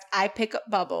dressed. I pick up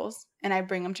Bubbles and I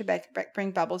bring him to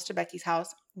bring Bubbles to Becky's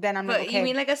house. Then I'm But like, okay. you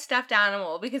mean like a stuffed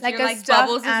animal? Because Like you're a like stuffed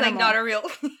Bubbles is like animal. not a real.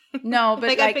 No, but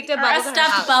like I picked up Or a Bubbles at her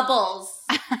stuffed house. Bubbles.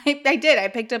 I did. I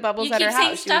picked up Bubbles You at keep her saying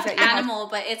house. She was stuffed at your house. animal,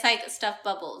 but it's like stuffed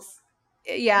bubbles.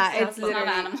 Yeah, Stuffed it's It's not literally.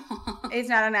 an animal. It's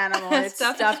not an animal. It's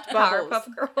stuffed Bubbles.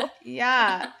 Powerpuff Girl.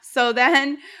 Yeah. So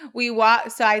then we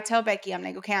walk. So I tell Becky, I'm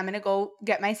like, okay, I'm going to go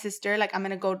get my sister. Like, I'm going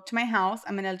to go to my house.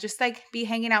 I'm going to just like be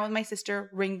hanging out with my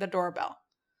sister, ring the doorbell.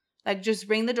 Like, just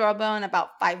ring the doorbell in about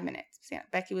 5 minutes. Sienna,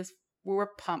 we were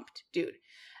pumped, dude.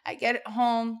 I get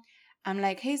home. I'm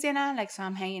like, hey, Sienna, like, so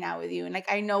I'm hanging out with you. And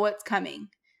like, I know what's coming.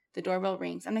 The doorbell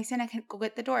rings. I'm like, Sienna, can go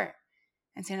get the door.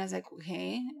 And Sienna's like,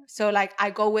 okay. So like,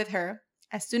 I go with her.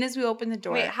 As soon as we open the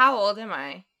door. Wait, how old am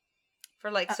I? For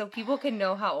like, so people can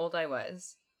know how old I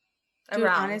was. Dude,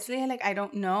 Around. honestly, like, I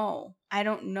don't know. I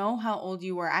don't know how old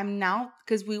you were. I'm now,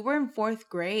 because we were in 4th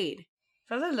grade.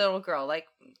 So I was a little girl, like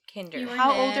kinder. You were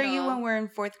How old are you little. when we're in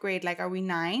 4th grade? Like, are we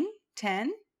 9,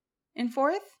 10 in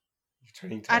 4th?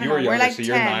 Turning I 10. don't You know, were we're younger, like so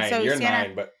you're 10, 9. so You're Sienna-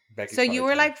 9, but Becky's So you probably were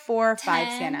 10. like 4 or 5,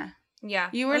 10. Sienna. Yeah.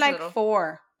 You I were was like little.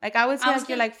 4. Like, I would say I was like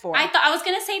you're gonna- like 4. I was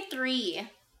gonna say 3.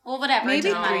 Well, whatever. Maybe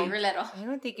It doesn't matter. 3. You were little. I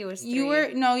don't think it was 3.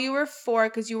 You were 4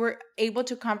 because you were able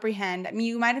to comprehend. I mean,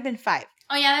 you might have been 5.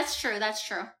 Oh yeah, that's true. That's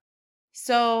true.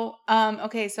 So,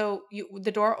 okay, so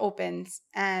the door opens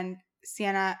and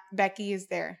Becky is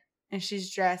there and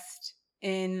she's dressed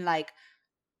in like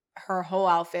her whole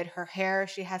outfit, her hair.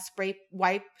 She has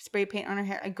white spray paint on her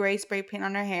hair, a gray spray paint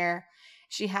on her hair.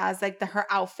 She has like her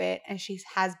outfit and she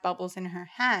has Bubbles in her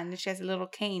hand and she has a little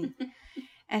cane.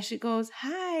 And she goes,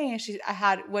 hi.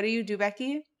 And what do you do,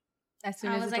 Becky? As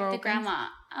soon I as was the door like the opens? grandma.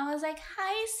 I was like,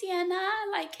 "Hi, Sienna.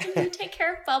 Like, can you take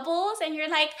care of Bubbles?" And you're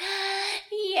like,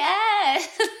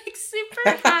 "Yes." Like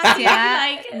super happy.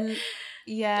 Sienna,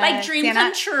 yeah, like dream Sienna,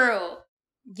 come true.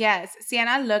 Yes,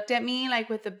 Sienna looked at me like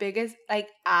with the biggest like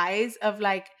eyes of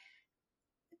like,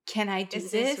 can I do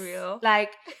Is this? this real? Like,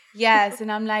 yes.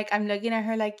 And I'm looking at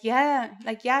her like, yeah,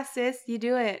 sis, you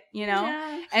do it, you know?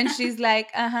 Yeah. And she's like,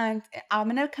 I'm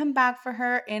gonna come back for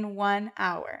her in 1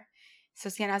 hour. So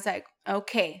Sienna's like,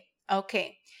 okay.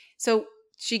 So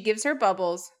she gives her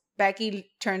Bubbles. Becky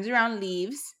turns around,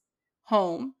 leaves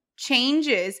home,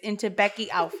 changes into Becky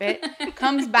outfit,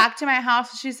 comes back to my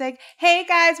house. She's like, hey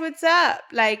guys, what's up?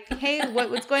 Like, hey,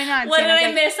 what's going on? What did Sienna's I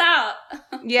like, miss out?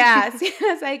 yeah,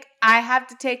 Sienna's like, I have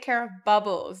to take care of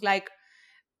Bubbles. Like,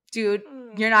 dude,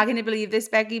 you're not gonna believe this,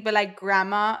 Becky, but like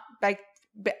grandma, like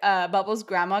Bubbles'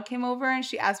 grandma came over and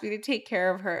she asked me to take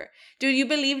care of her. Dude, you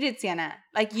believed it, Sienna.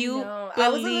 Like you I was a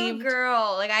little believed.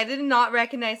 girl. Like I did not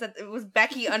recognize that it was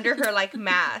Becky under her like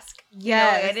mask. Yes. You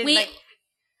know, like, I didn't We- like.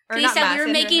 or They not said mask, we were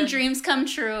in her- making her- dreams come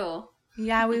true.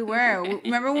 Yeah, we were.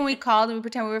 Remember when we called and we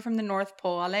pretended we were from the North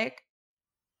Pole, Alec?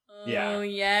 Yeah. Oh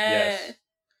yes. Yes.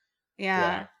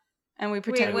 Yeah. And we Wait,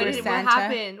 pretended what we were did Santa. what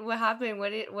happened? What happened?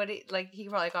 What did like he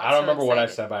probably got I don't so remember what I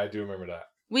excited. said, but I do remember that.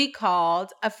 We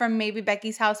called from maybe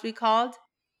Becky's house. We called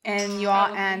and you all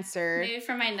Probably. answered. Maybe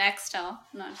for my Nextel.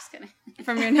 No, I'm just kidding.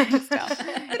 From your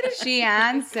Nextel. She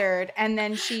answered, and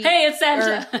then she... Hey, it's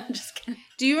Sandra. I'm just kidding.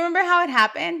 Do you remember how it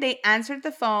happened? They answered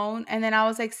the phone, and then I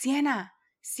was like, Sienna,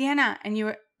 and you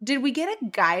were... Did we get a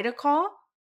guy to call?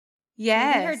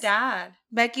 Yes. Maybe her dad.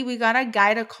 Becky, we got a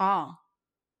guy to call.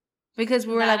 Because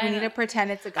we were That we I need to know. pretend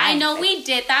it's a guy. I know we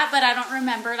did that, but I don't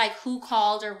remember like who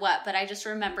called or what, but I just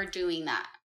remember doing that.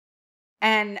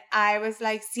 And I was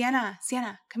like, Sienna,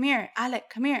 come here. Alec,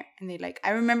 come here. And they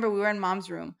I remember we were in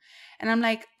mom's room. And I'm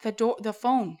like, the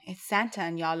phone, it's Santa.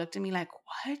 And y'all looked at me like,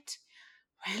 what?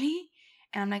 Really?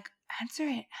 And I'm like, answer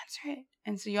it.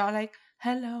 And so y'all like,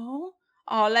 hello?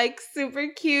 All super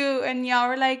cute. And y'all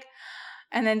were like,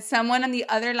 and then someone on the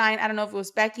other line, I don't know if it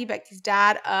was Becky's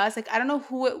dad, us. I don't know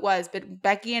who it was, but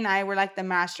Becky and I were the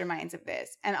masterminds of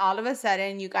this. And all of a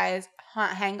sudden, you guys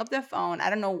hang up the phone. I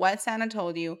don't know what Santa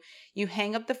told you. You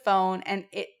hang up the phone, and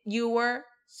you were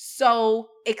so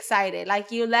excited.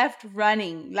 You left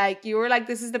running. You were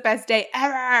this is the best day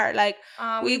ever.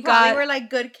 We probably were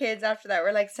good kids after that.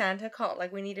 We're Santa called.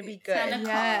 We need to be good. Santa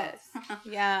Yes.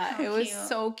 Yeah. How it was cute.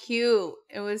 so cute.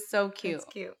 It was so cute. It's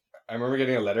cute. I remember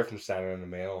getting a letter from Santa in the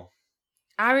mail.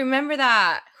 I remember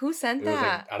that. Who sent It was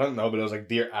that? I don't know, but it was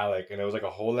Dear Alec, and it was a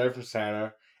whole letter from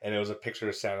Santa, and it was a picture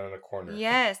of Santa in the corner.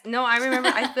 Yes. No, I remember.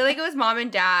 I feel it was mom and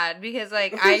dad because I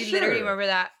For literally sure. remember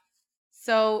that.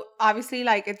 So obviously,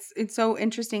 it's so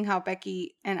interesting how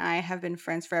Becky and I have been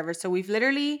friends forever. So we've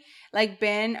literally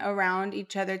been around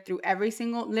each other through every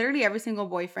single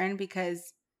boyfriend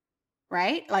because,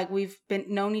 right? We've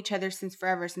known each other since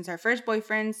forever, since our first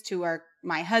boyfriends to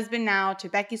my husband now to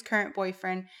Becky's current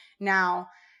boyfriend now.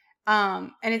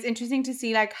 And it's interesting to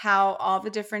see how all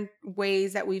the different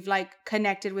ways that we've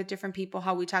connected with different people,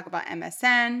 how we talk about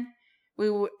MSN.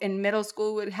 In middle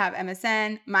school would have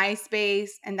MSN, MySpace,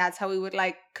 and that's how we would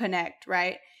connect,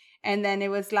 right? And then it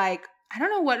was I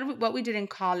don't know what we did in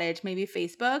college, maybe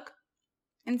Facebook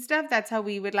and stuff. That's how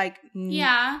we would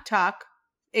talk.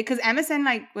 Because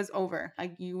MSN was over.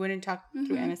 You wouldn't talk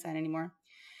through MSN anymore.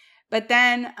 But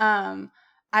then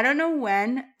I don't know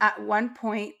when at one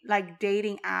point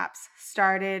dating apps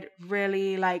started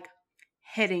really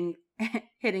hitting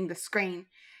the screen.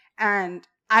 And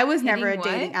I was never a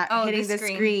dating app hitting the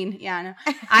screen. Yeah,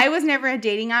 no. I was never a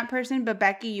dating app person, but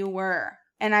Becky, you were.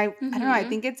 And I don't know, I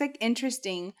think it's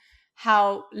interesting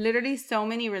how literally so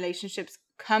many relationships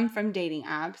come from dating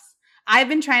apps. I've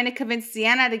been trying to convince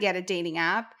Sienna to get a dating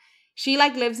app. She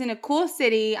lives in a cool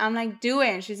city. I'm do it.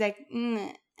 And she's like,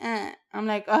 I'm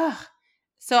like, ugh.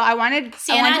 So I wanted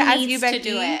to ask you, Becky, to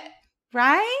do it.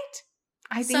 Right?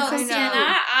 I think so.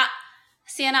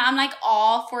 Sienna, I'm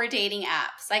all for dating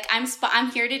apps.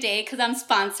 I'm here today because I'm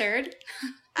sponsored.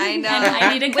 I know. And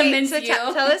I need to convince so you.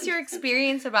 Tell us your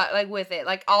experience about with it,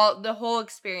 all the whole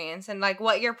experience, and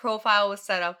what your profile was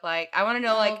set up like. I want to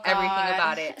know everything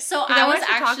about it. So I was wanted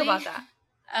to actually talk about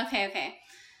that. Okay.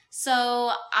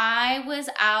 So I was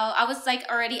out. I was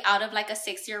already out of a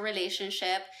 6-year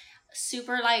relationship,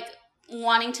 super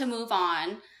wanting to move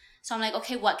on. So I'm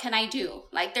okay, what can I do?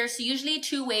 There's usually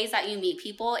 2 ways that you meet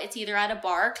people. It's either at a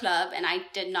bar or club, and I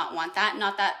did not want that.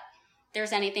 Not that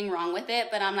there's anything wrong with it,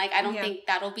 but I'm I don't think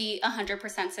that'll be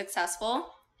 100%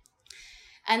 successful.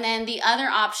 And then the other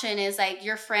option is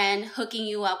your friend hooking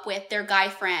you up with their guy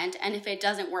friend, and if it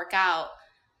doesn't work out,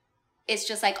 it's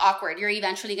just awkward. You're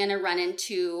eventually going to run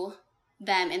into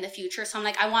them in the future. So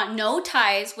I'm I want no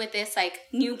ties with this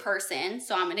new person.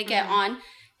 So I'm going to get on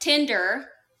Tinder.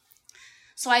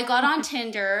 So I got on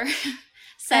Tinder,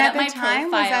 set up my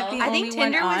profile. I think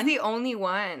Tinder was the only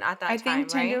one at that time, I think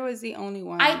Tinder was the only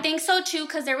one. I think so too,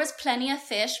 because there was plenty of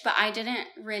fish, but I didn't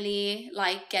really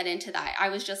get into that. I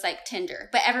was just Tinder.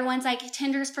 But everyone's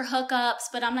Tinder's for hookups.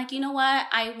 But I'm you know what?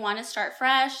 I want to start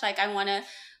fresh. I want to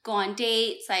go on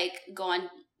dates, Becky's go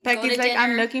to dinner.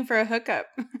 I'm looking for a hookup.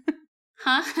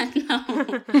 Huh? No.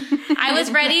 I was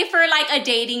ready for a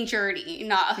dating journey,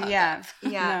 not a hookup. Yeah.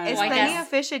 Yeah. No, Is I Plenty guess. of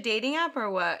Fish a dating app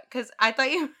or what? Because I thought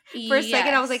you, for a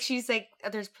second, I was she's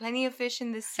there's plenty of fish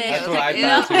in this sea. That's I what I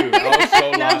was thought too. I was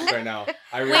so lost right now.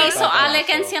 I really Wait, so thought that Alec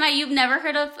and also. Sienna, you've never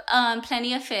heard of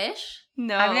Plenty of Fish?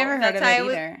 No. I've never heard of how it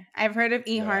either. I've heard of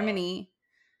eHarmony.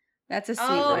 That's a sweet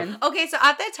one. Okay, so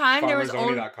at that time, there was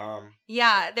only... FarmersOnly.com.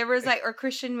 Yeah, there was or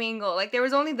Christian Mingle. There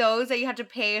was only those that you had to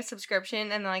pay a subscription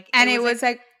and And it was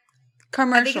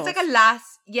commercials. I think it's a last...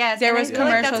 Yes. There was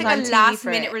commercials that's on a TV last for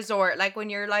minute it. resort. When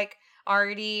you're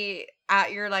already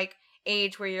at your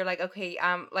age where you're okay,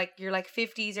 you're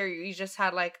 50s or you just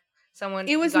had someone.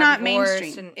 It was got not divorced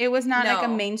mainstream. It was not like a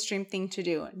No. mainstream thing to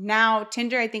do. Now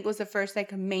Tinder, I think, was the first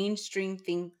like a mainstream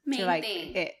thing to like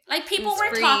hit. Like people It's were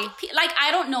free. talking, like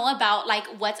I don't know about like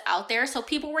what's out there, so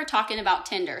people were talking about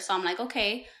Tinder. So I'm like,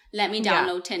 okay, let me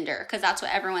download Tinder because that's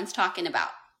what everyone's talking about.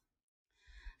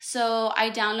 So I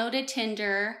downloaded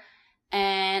Tinder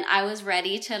and I was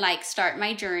ready to like start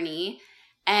my journey.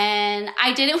 And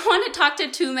I didn't want to talk to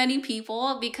too many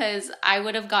people because I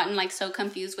would have gotten like so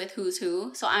confused with who's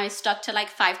who. So I stuck to like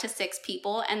 5 to 6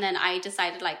 people. And then I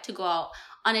decided like to go out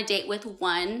on a date with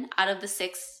one out of the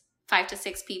 5 to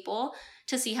 6 people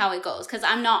to see how it goes. Cause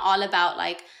I'm not all about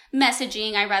like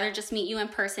messaging. I'd rather just meet you in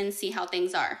person, see how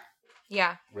things are.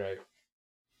 Yeah. Right.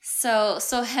 So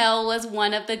Hell was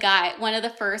one of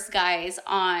the first guys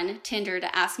on Tinder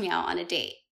to ask me out on a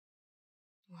date.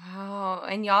 Wow.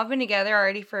 And y'all have been together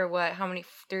already for what? How many?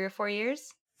 3 or 4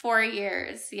 years? 4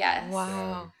 years, yes.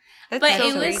 Wow. That's But so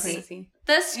it was crazy.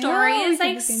 The story I is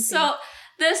think like the same so.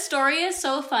 The story is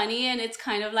so funny, and it's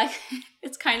kind of like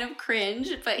it's kind of cringe.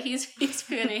 But he's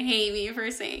gonna hate me for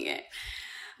saying it.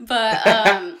 But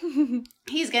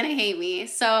he's gonna hate me.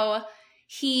 So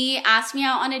he asked me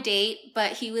out on a date,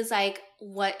 but he was like,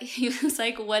 "What?" He was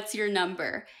like, "What's your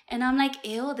number?" And I'm like,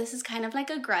 "Ew, this is kind of like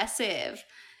aggressive."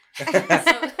 So,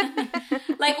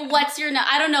 like, what's your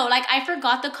I don't know, like I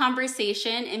forgot the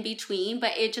conversation in between,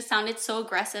 but it just sounded so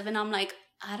aggressive, and I'm like,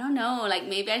 I don't know, like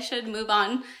maybe I should move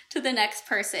on to the next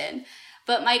person.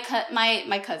 But my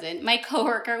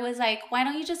coworker was like, why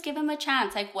don't you just give him a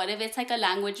chance? Like, what if it's like a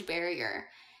language barrier?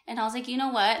 And I was like, you know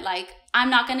what, like I'm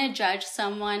not gonna judge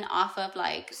someone off of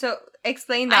like, so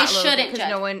explain that. I shouldn't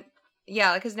judge.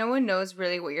 Because no one knows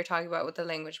really what you're talking about with the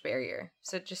language barrier.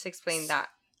 So just explain that.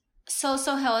 So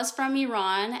Sohail is from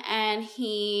Iran, and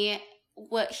he's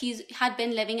had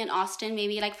been living in Austin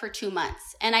maybe like for 2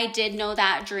 months. And I did know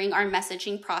that during our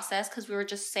messaging process, because we were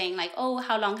just saying like, oh,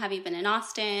 how long have you been in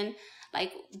Austin?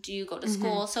 Like, do you go to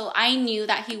school? So I knew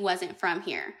that he wasn't from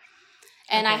here.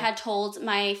 And I had told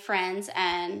my friends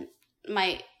and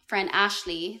my friend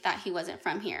Ashley that he wasn't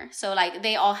from here. So like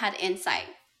they all had insight.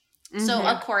 So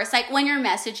of course, like when you're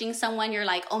messaging someone, you're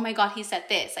like, oh my God, he said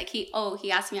this. Like he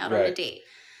asked me out on a date.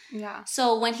 Yeah.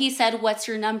 So when he said, what's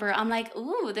your number? I'm like,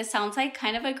 ooh, this sounds like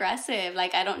kind of aggressive.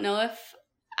 Like, I don't know if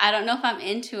I'm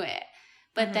into it.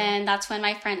 But then that's when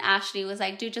my friend Ashley was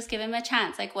like, dude, just give him a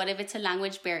chance. Like, what if it's a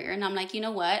language barrier? And I'm like, you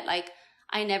know what? Like,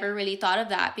 I never really thought of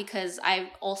that because I've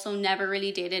also never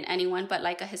really dated anyone but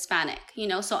like a Hispanic, you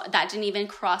know? So that didn't even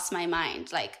cross my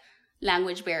mind, like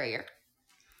language barrier.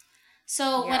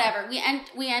 So whatever,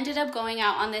 we ended up going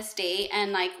out on this date,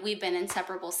 and like we've been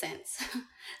inseparable since.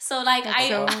 So like I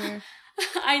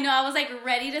know I was like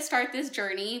ready to start this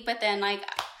journey, but then like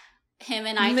him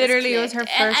and I literally just it was her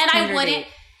first and Tinder I wouldn't date.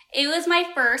 It was my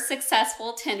first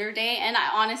successful Tinder date, and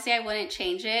I wouldn't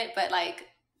change it, but like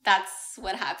that's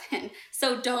what happened.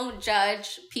 So don't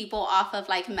judge people off of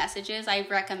like messages. I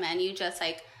recommend you just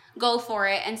like go for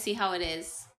it and see how it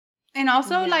is. And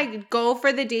also, like, go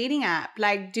for the dating app.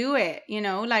 Like, do it, you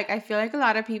know? Like, I feel like a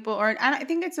lot of people, and I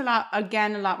think it's a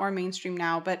lot more mainstream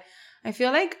now, but I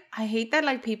feel like I hate that,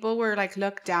 like, people were, like,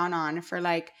 looked down on for,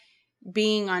 like,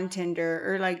 being on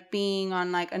Tinder or, like, being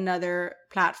on, like, another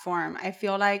platform. I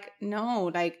feel like, no,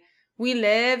 like, we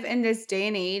live in this day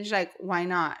and age. Like, why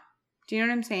not? Do you know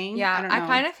what I'm saying? Yeah, I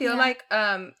kind of feel like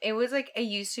it was like it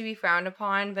used to be frowned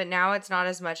upon, but now it's not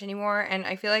as much anymore. And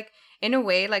I feel like in a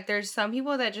way, like there's some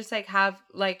people that just like have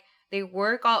like they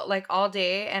work all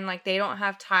day and like they don't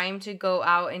have time to go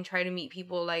out and try to meet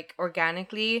people like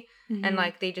organically, and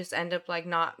like they just end up like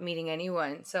not meeting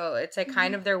anyone. So it's like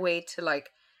kind of their way to like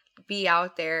be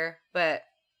out there, but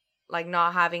like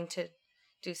not having to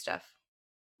do stuff.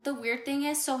 The weird thing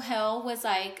is, Sohail was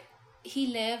like, he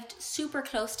lived super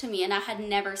close to me and I had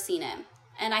never seen him.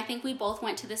 And I think we both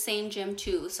went to the same gym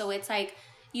too. So it's like,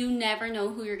 you never know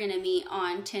who you're going to meet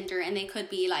on Tinder, and they could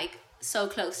be like so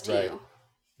close to you.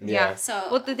 Yeah. So,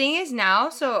 well, the thing is now,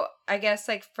 so I guess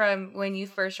like from when you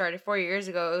first started 4 years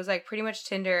ago, it was like pretty much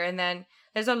Tinder, and then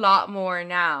there's a lot more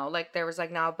now. Like there was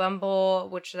like now Bumble,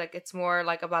 which like it's more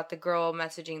like about the girl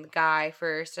messaging the guy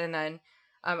first, and then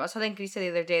I was telling Lisa the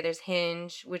other day, there's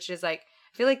Hinge, which is like,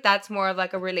 I feel like that's more of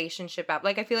like a relationship app.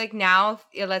 Like I feel like now,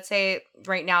 let's say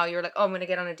right now you're like, oh, I'm gonna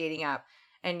get on a dating app,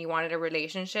 and you wanted a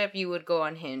relationship, you would go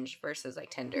on Hinge versus like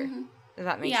Tinder. Does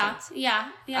that make sense? Yeah,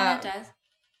 that does.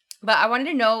 But I wanted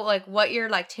to know like what your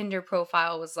like Tinder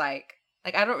profile was like.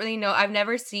 Like I don't really know. I've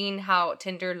never seen how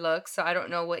Tinder looks, so I don't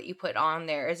know what you put on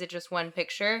there. Is it just one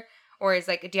picture, or is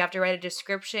like do you have to write a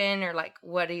description, or like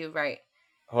what do you write?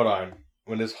 Hold on.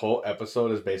 when this whole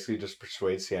episode is basically just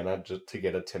persuade Sienna just to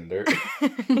get a Tinder.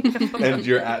 And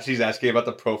she's asking about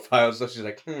the profile, so she's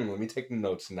like, let me take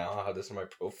notes now. I'll have this in my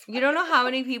profile. You don't know how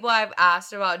many people I've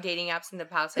asked about dating apps in the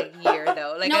past year,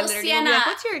 though. Like, no, I literally Sienna, will be like,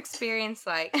 what's your experience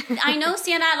like? I know,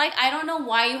 Sienna, like, I don't know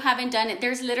why you haven't done it.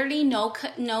 There's literally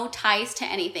no ties to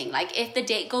anything. Like, if the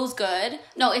date goes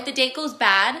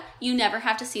bad, you never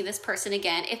have to see this person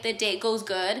again. If the date goes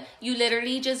good, you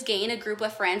literally just gain a group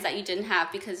of friends that you didn't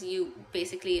have because you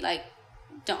basically, like,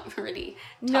 don't really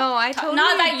totally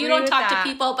not that you don't talk that. to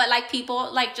people, but like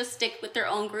people like just stick with their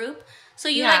own group, so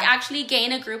you like actually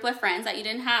gain a group of friends that you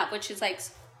didn't have, which is like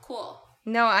cool.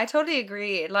 No, I totally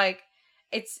agree. Like,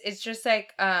 it's just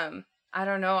like I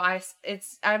don't know,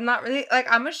 I'm not really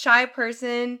like, I'm a shy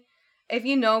person. If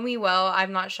you know me well,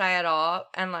 I'm not shy at all,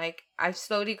 and like I've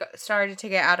slowly started to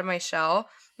get out of my shell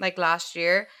like last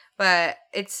year. But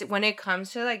it's when it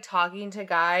comes to like talking to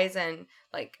guys and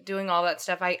like doing all that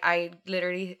stuff, I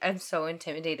literally am so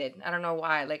intimidated. I don't know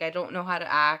why. Like, I don't know how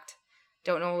to act,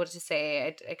 don't know what to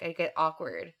say. I get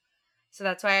awkward. So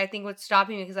that's why I think what's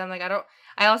stopping me, because I'm like,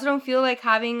 I also don't feel like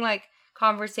having like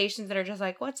conversations that are just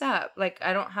like, what's up? Like,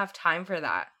 I don't have time for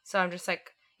that. So I'm just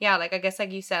like, yeah, like I guess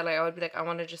like you said, like I would be like, I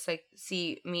want to just like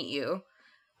meet you.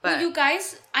 But well, you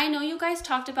guys, I know you guys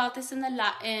talked about this in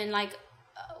like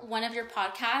one of your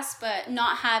podcasts, but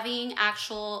not having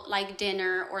actual like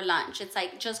dinner or lunch. It's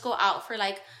like just go out for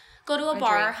like go to a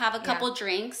bar, drink. Have a couple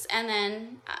drinks, and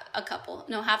then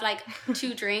have like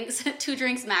 2 drinks, 2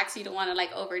 drinks max. You don't want to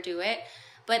like overdo it,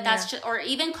 but that's just, or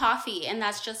even coffee, and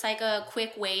that's just like a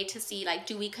quick way to see like,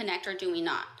 do we connect or do we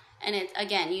not? And it,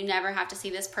 again, you never have to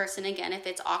see this person again if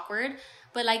it's awkward,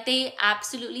 but like they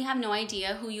absolutely have no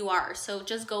idea who you are, so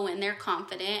just go in there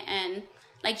confident and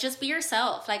like just be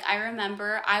yourself. Like, I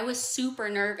remember I was super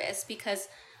nervous because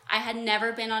I had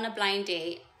never been on a blind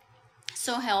date.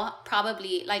 So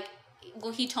probably like,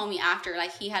 well, he told me after,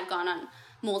 like he had gone on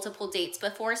multiple dates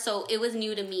before, so it was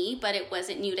new to me, but it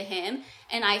wasn't new to him.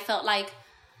 And I felt like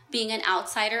being an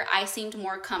outsider, I seemed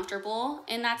more comfortable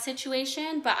in that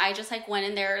situation, but I just like went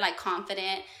in there like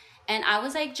confident, and I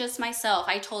was like just myself.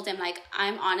 I told him like,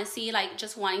 I'm honestly like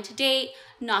just wanting to date,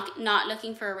 not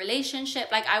looking for a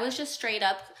relationship. Like, I was just straight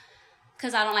up,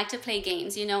 because I don't like to play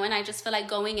games, you know, and I just feel like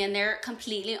going in there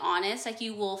completely honest, like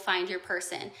you will find your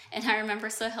person. And I remember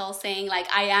Sohail saying like,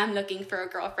 I am looking for a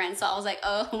girlfriend. So I was like,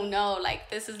 oh no, like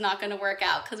this is not going to work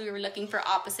out, because we were looking for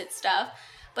opposite stuff.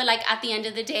 But like at the end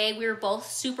of the day, we were both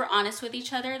super honest with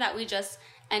each other that we just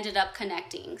ended up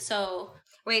connecting. So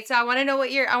wait, so I want to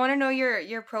know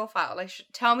your profile. Like,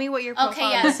 tell me what your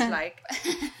profile is like.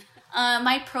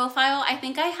 My profile, I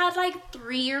think I had like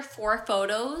 3 or 4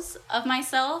 photos of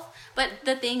myself, but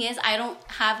the thing is, I don't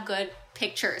have good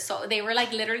pictures, so they were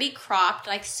like literally cropped,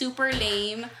 like super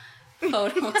lame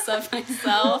photos of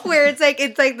myself. Where it's like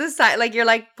the side, like you're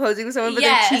like posing with someone, but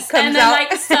their cheek comes and then, out.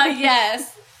 Like, so,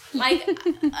 yes. Like,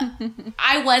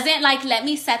 I wasn't like, let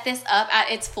me set this up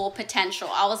at its full potential.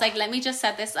 I was like, let me just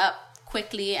set this up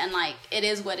quickly, and like, it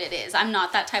is what it is. I'm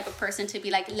not that type of person to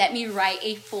be like, let me write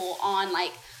a full on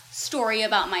like story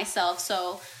about myself.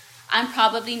 So I'm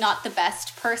probably not the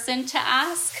best person to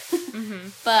ask. Mm-hmm.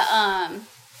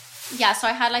 But yeah, so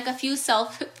I had like a few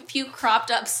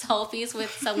cropped up selfies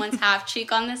with someone's half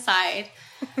cheek on the side.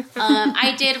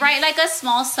 I did write like a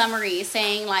small summary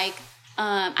saying like,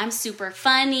 I'm super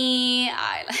funny.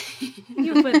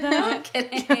 You put that? I'm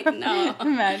kidding. No.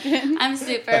 Imagine. I'm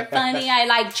super funny. I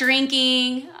like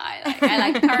drinking. I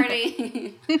like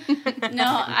partying. No,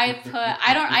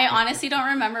 I honestly don't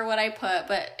remember what I put,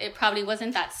 but it probably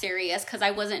wasn't that serious, because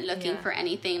I wasn't looking for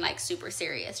anything like super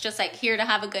serious. Just like here to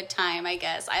have a good time, I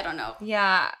guess. I don't know.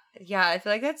 Yeah, I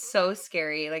feel like that's so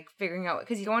scary, like figuring out,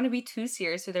 because you don't want to be too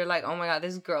serious, so they're like, oh my god,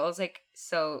 this girl is like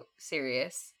so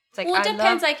serious. It's like, well, it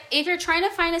depends. Like, if you're trying to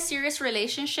find a serious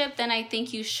relationship, then I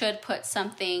think you should put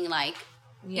something like,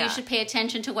 you should pay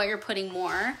attention to what you're putting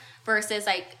more versus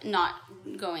like not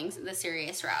going the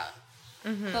serious route.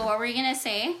 Mm-hmm. But what were you gonna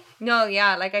say? No,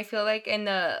 yeah, like I feel like in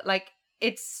the like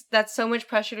that's so much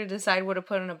pressure to decide what to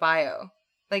put in a bio,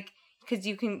 like, because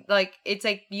you can like, it's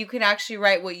like you can actually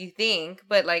write what you think,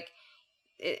 but like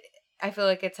I feel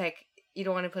like it's like you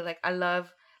don't want to put like, I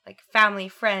love like family,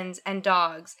 friends, and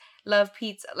dogs. Love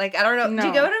pizza. Like, I don't know. No. Do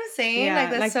you get what I'm saying? Yeah, like,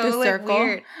 that's like so the circle, like,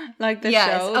 weird. Like the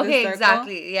show. Okay, the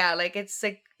exactly. Yeah, like it's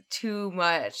like too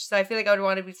much. So I feel like I would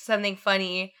want to be something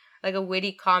funny, like a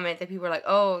witty comment that people are like,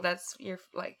 oh, that's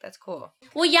that's cool.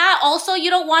 Well, yeah. Also, you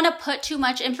don't want to put too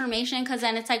much information, because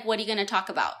then it's like, what are you going to talk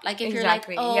about? Like, if you're like,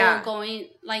 going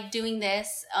like doing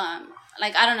this,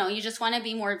 like, I don't know. You just want to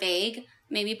be more vague.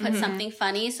 Maybe put something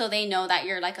funny so they know that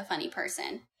you're like a funny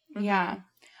person. Yeah.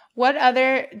 What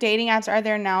other dating apps are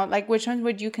there now? Like, which ones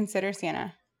would you consider,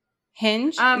 Sienna?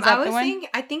 Hinge? Is that I was the one? saying,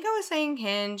 I think I was saying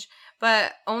Hinge,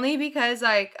 but only because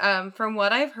like from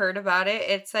what I've heard about it,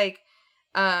 it's like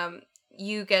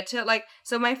you get to like,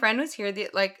 so my friend was here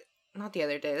not the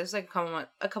other day, this was like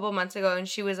a couple months ago, and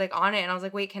she was like on it, and I was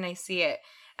like, wait, can I see it?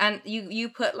 And you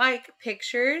put like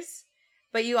pictures,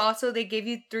 but you also, they give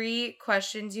you 3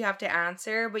 questions you have to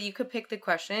answer, but you could pick the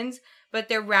questions, but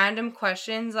they're random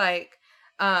questions like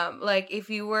if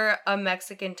you were a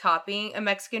Mexican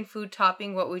food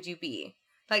topping, what would you be?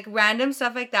 Like random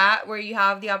stuff like that, where you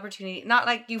have the opportunity, not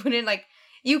like you wouldn't like,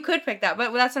 you could pick that,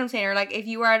 but that's what I'm saying. Or like, if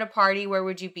you were at a party, where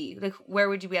would you be? Like, where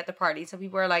would you be at the party? Some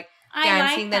people are like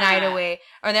dancing the night away,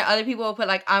 or then other people will put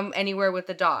like, I'm anywhere with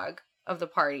the dog of the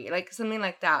party, like something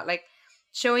like that. Like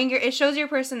it shows your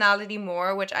personality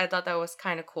more, which I thought that was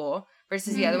kind of cool.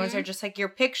 Versus the other ones are just like your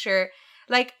picture.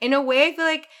 Like in a way, I feel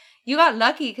like you got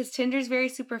lucky because Tinder's very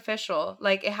superficial.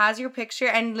 Like it has your picture,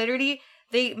 and literally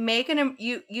they make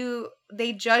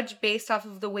they judge based off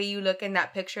of the way you look in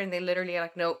that picture, and they literally are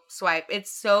like, nope, swipe.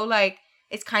 It's so like,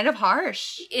 it's kind of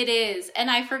harsh. It is. And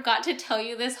I forgot to tell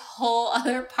you this whole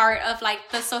other part of like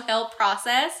the Sohail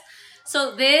process.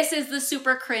 So this is the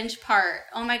super cringe part.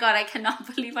 Oh my God, I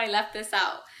cannot believe I left this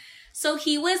out. So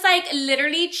he was like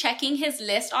literally checking his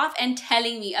list off and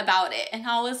telling me about it. And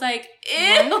I was like,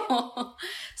 ew.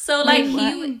 So like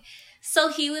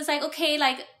he was like, okay,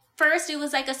 like first it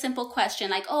was like a simple question,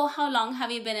 like, oh, how long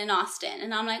have you been in Austin?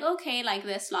 And I'm like, okay, like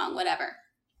this long, whatever.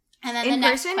 And then in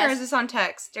person, or is this on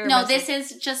text? Or no, this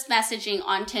is just messaging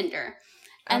on Tinder.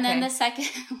 And then the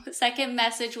second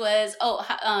message was,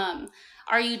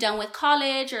 are you done with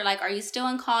college? Or like, are you still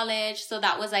in college? So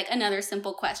that was like another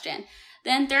simple question.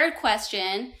 Then third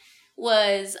question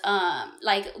was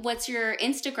like, what's your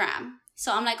Instagram?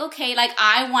 So I'm like, okay, like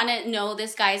I want to know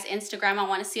this guy's Instagram. I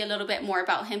want to see a little bit more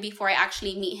about him before I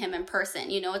actually meet him in person.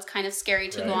 You know, it's kind of scary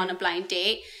to go on a blind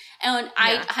date. And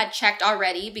I had checked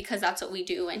already because that's what we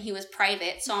do. And he was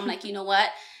private. So I'm like, you know what?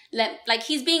 Like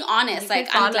he's being honest. Like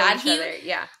I'm glad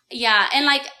yeah. And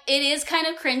like it is kind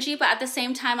of cringy, but at the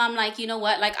same time, I'm like, you know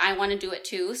what? Like I want to do it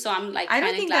too. So I'm like kind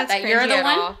of glad that you're the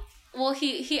one. All. Well,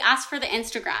 he asked for the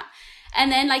Instagram. And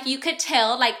then like you could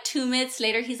tell like 2 minutes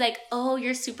later, he's like, oh,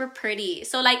 you're super pretty.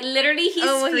 So like literally he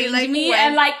screened me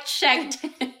and like checked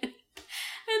it.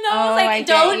 And I was like,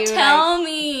 don't tell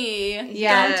me.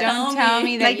 Yeah, don't tell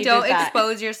me that like, you don't did that.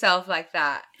 Expose yourself like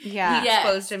that. Yeah. He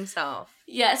exposed himself.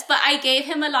 Yes, but I gave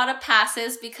him a lot of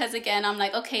passes because, again, I'm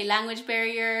like, okay, language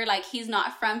barrier. Like, he's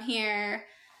not from here.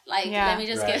 Like, let me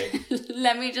just give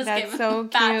That's him so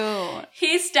cute.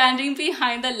 He's standing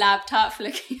behind the laptop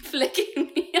flicking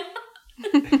me off.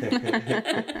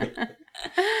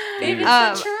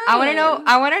 I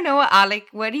want to know what Alec,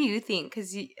 what do you think?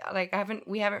 Because we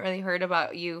haven't really heard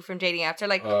about you from dating apps. Or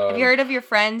like, have you heard of your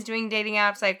friends doing dating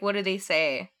apps? Like, what do they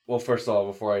say? Well, first of all,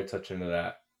 before I touch into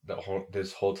that,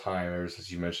 this whole time, ever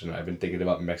since you mentioned it, I've been thinking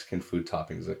about Mexican food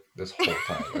toppings like this whole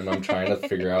time, and I'm trying to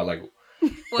figure out like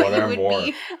what are more.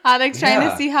 Alex trying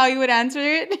to see how you would answer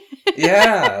it.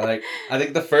 Yeah, like I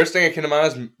think the first thing that came to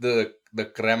mind is the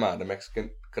crema, the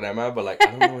Mexican crema, but like I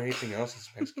don't know anything else that's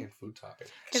Mexican food topping.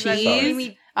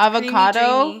 Cheese,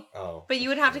 avocado. Oh, but you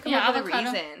would have to come up with a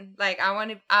reason. Like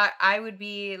I would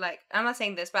be like, I'm not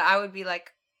saying this, but I would be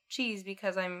like cheese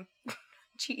because I'm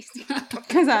cheesy.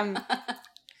 Because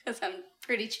I'm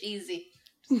pretty cheesy.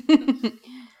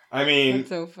 I mean, that's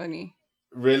so funny.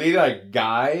 Really, like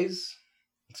guys,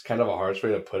 it's kind of a harsh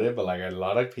way to put it, but like a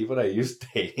lot of people that use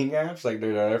dating apps, like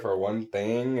they're there for one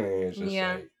thing, and it's just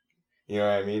like, you know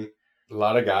what I mean? A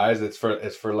lot of guys, it's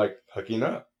for like hooking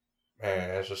up,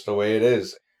 and it's just the way it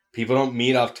is. People don't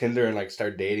meet off Tinder and like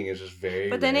start dating. It's just very.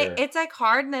 But then rare. it's like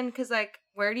hard then, because like,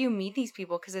 where do you meet these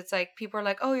people? Because it's like people are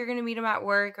like, oh, you're gonna meet them at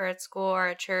work or at school or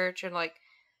at church, and like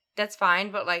that's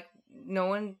fine, but like no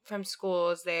one from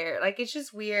school is there. Like it's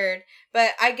just weird.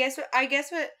 But I guess what.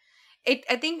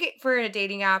 I think for a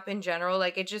dating app in general,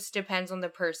 like it just depends on the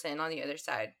person on the other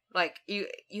side. Like you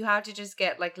have to just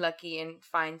get like lucky and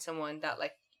find someone that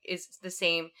like has the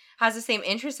same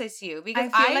interests as you.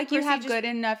 Because I feel like you have good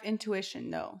enough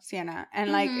intuition though, Sienna.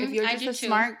 And like if you're just a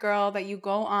smart girl that you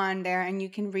go on there and you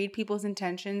can read people's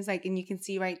intentions, like, and you can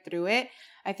see right through it,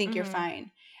 I think you're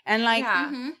fine. And like,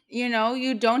 you know,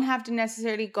 you don't have to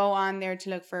necessarily go on there to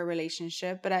look for a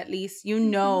relationship, but at least you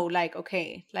know, like,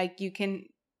 okay, like you can.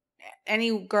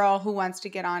 Any girl who wants to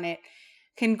get on it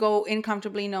can go in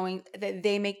comfortably knowing that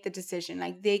they make the decision.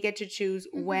 Like they get to choose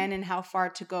when and how far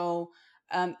to go.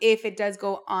 If it does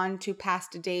go on to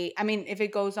past a date, I mean, if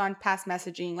it goes on past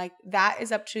messaging, like that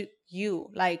is up to you.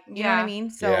 Like, you know what I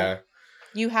mean? So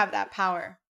you have that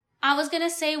power. I was going to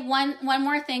say one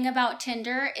more thing about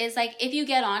Tinder is like, if you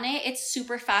get on it, it's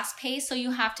super fast paced. So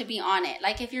you have to be on it.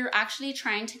 Like if you're actually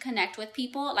trying to connect with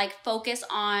people, like focus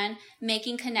on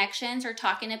making connections or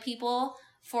talking to people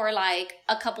for like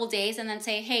a couple days and then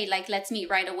say, hey, like, let's meet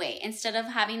right away. Instead of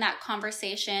having that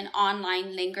conversation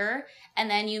online linger and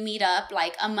then you meet up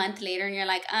like a month later and you're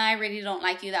like, I really don't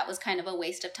like you. That was kind of a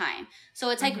waste of time.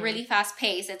 So it's like really fast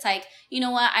paced. It's like, you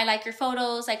know what? I like your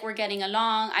photos. Like we're getting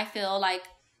along. I feel like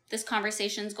this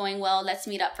conversation's going well. Let's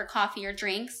meet up for coffee or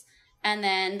drinks. And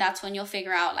then that's when you'll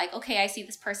figure out like, okay, I see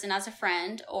this person as a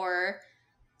friend or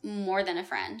more than a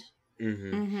friend.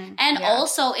 And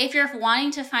also, if you're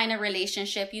wanting to find a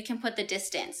relationship, you can put the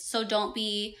distance. So don't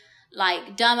be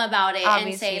like dumb about it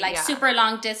and say like super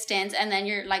long distance. And then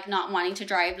you're like not wanting to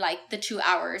drive like the 2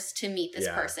 hours to meet this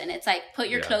person. It's like put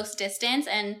your close distance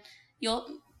and you'll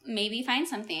maybe find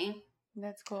something.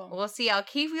 That's cool. We'll see. I'll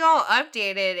keep you all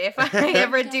updated if I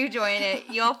ever do join it.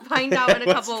 You'll find out in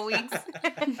a couple of weeks.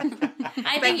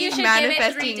 I think you should give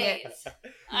it 3 days.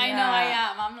 I know I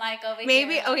am. I'm like over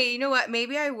maybe, here. Okay, you know what?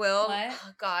 Maybe I will. What?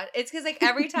 Oh, God. It's because like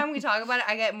every time we talk about it,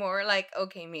 I get more like,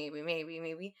 okay, maybe.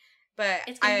 But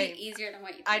it's going to be easier than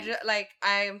what you think.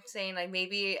 I'm saying like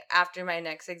maybe after my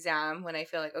next exam when I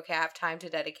feel like, okay, I have time to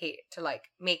dedicate to like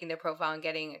making the profile and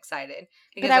getting excited.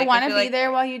 Because, but I want to be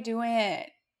there while you do it.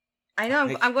 I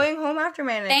know. I'm going home after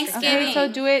my next Thanksgiving. Okay,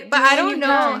 so do it. But I don't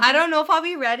know. I don't know if I'll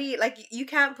be ready. Like, you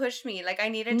can't push me. Like, I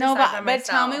need to decide by myself. But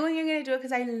tell me when you're going to do it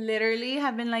because I literally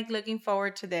have been, like, looking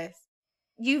forward to this.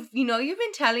 You've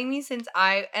been telling me since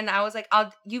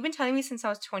you've been telling me since I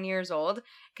was 20 years old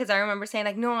because I remember saying,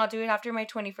 like, no, I'll do it after my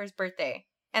 21st birthday.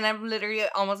 And I'm literally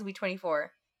almost to be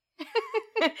 24.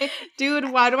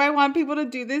 Dude, why do I want people to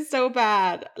do this so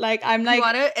bad? Like I'm like,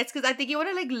 it's because I think you want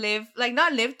to like live, like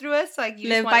not live through us, like you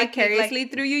live vicariously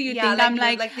through you. You think I'm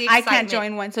like I can't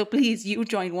join one, so please you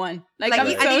join one. Like I'm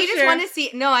I think you just want to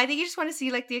see. No, I think you just want to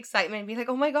see like the excitement, and be like,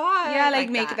 oh my god, yeah, like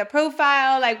make the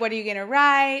profile. Like what are you gonna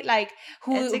write? Like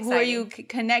who are you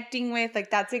connecting with?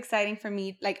 Like that's exciting for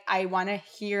me. Like I want to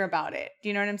hear about it. Do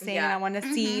you know what I'm saying? Yeah. I want to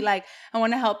see. Like I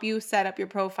want to help you set up your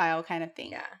profile, kind of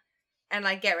thing. Yeah. And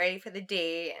like get ready for the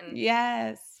day and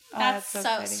yes. Oh,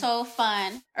 that's so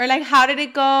fun. Or like how did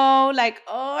it go? Like,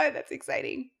 oh, that's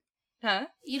exciting. Huh?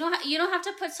 You don't have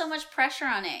to put so much pressure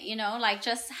on it, you know? Like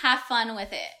just have fun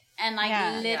with it. And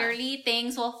like literally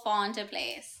things will fall into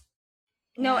place.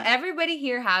 No, everybody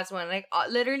here has one. Like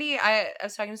literally I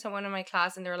was talking to someone in my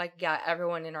class and they were like, yeah,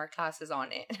 everyone in our class is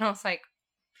on it. And I was like,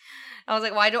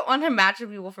 well, I don't want to match with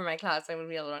people from my class. I'm going to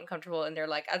be a little uncomfortable. And they're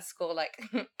like, at school, like,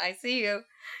 I see you.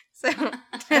 So,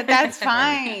 but that's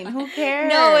fine. Who cares?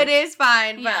 No, it is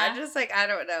fine. But I'm just like, I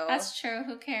don't know. That's true.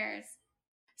 Who cares?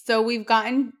 So we've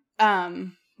gotten,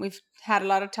 we've had a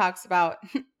lot of talks about,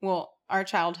 well, our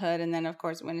childhood. And then, of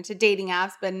course, we went into dating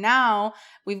apps. But now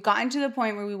we've gotten to the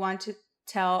point where we want to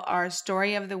tell our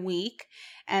story of the week.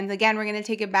 And again, we're going to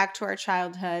take it back to our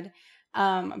childhood.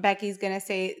 Becky's going to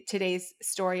say today's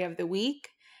story of the week,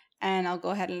 and I'll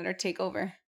go ahead and let her take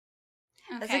over.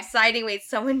 Okay. That's exciting. Wait,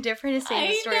 someone different is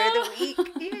saying the story of the week.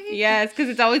 Yes, because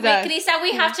it's always us. Krista,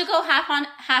 we have to go half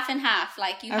and half.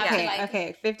 Like you have to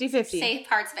like 50-50. say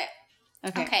parts of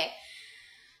it. Okay.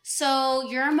 So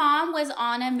your mom was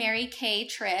on a Mary Kay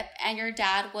trip, and your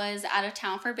dad was out of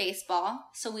town for baseball.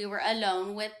 So we were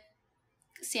alone with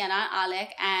Sienna,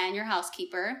 Alec, and your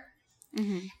housekeeper.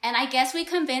 Mm-hmm. And I guess we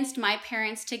convinced my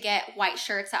parents to get white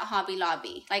shirts at Hobby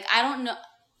Lobby. Like, I don't know.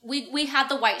 We had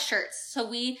the white shirts. So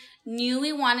we knew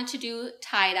we wanted to do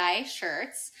tie-dye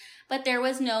shirts. But there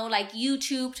was no, like,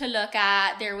 YouTube to look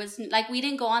at. There was, like, we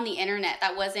didn't go on the internet.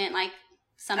 That wasn't, like,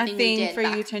 something we did. A thing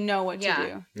for you to know what to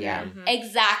do. Yeah. Mm-hmm.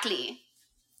 Exactly.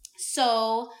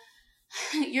 So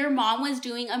your mom was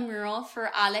doing a mural for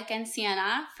Alec and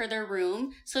Sienna for their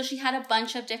room. So she had a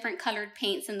bunch of different colored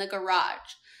paints in the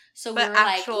garage. So we were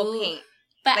like, paint.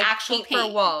 But like actual paint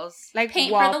for walls. Like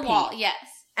paint wall for the wall, yes.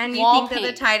 And you wall think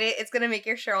that the tied it, it's going to make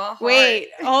your shirt all hard. Wait,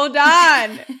 hold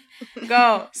on.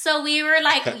 Go. So we were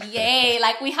like, yay,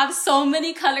 like we have so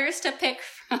many colors to pick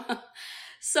from.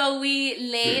 So we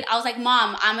laid, I was like,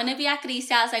 Mom, I'm going to be at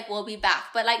Crisia. I was like, we'll be back.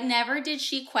 But like never did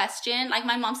she question, like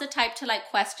my mom's the type to like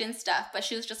question stuff, but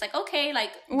she was just like, okay,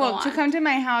 like well, go to on. come to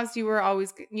my house, you were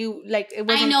always, you like, it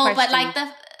wasn't I know, questioned. but like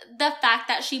the fact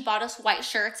that she bought us white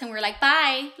shirts and we're like,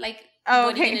 bye, like, oh,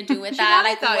 what are you okay. going to do with that?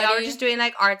 Like, thought y'all were just doing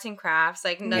like arts and crafts,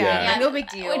 like no, no big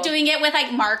deal. We're doing it with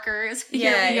like markers.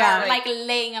 Yeah. Like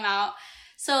laying them out.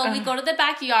 So we go to the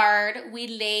backyard, we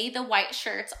lay the white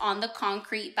shirts on the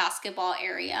concrete basketball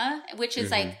area, which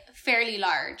is like fairly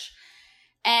large.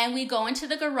 And we go into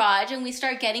the garage and we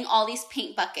start getting all these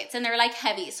paint buckets and they're like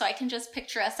heavy. So I can just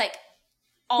picture us like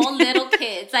all little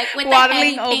kids, like with waddling the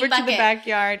heavy over paint to the bucket.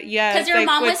 backyard. Yes, Because your like,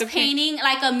 mom with was the painting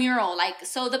like a mural, like,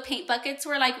 so the paint buckets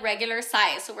were like regular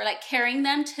size. So we're like carrying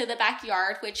them to the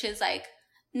backyard, which is like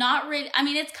not really, I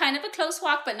mean, it's kind of a close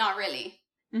walk, but not really.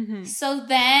 Mm-hmm. So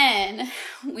then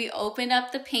we open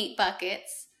up the paint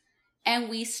buckets and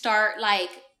we start like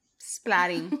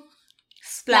splatting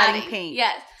paint.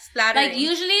 Yes. Splattering. Like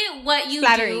usually what you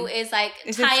Splattering. do is like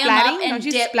Is tie it them up splatting? and Don't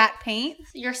you dip splat paint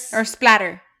your or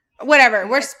splatter? Whatever.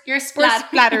 We're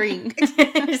splattering.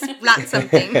 Splat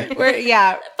something.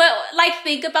 We're But like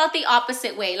think about the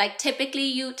opposite way. Like typically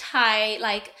you tie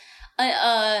like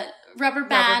a rubber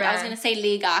band. I was gonna say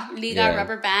liga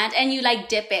rubber band, and you like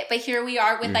dip it. But here we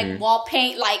are with like wall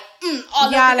paint, like all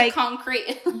over like, the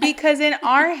concrete. because in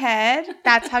our head,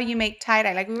 that's how you make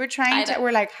tie-dye. Like we were trying Tie-dye.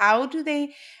 we're like, how do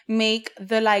they make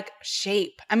the like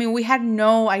shape? I mean, we had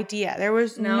no idea. There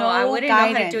was no I wouldn't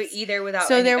guidance. know how to do it either without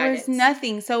So any there guidance. was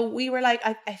nothing. So we were like,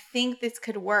 I think this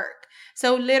could work.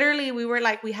 So literally we were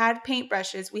like, we had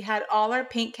paintbrushes, we had all our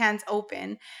paint cans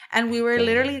open, and we were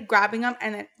literally grabbing them,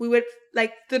 and then we would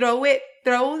like throw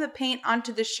the paint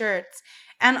onto the shirts.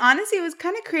 And honestly, it was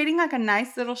kind of creating like a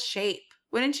nice little shape.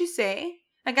 Wouldn't you say?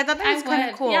 Like I thought that was kind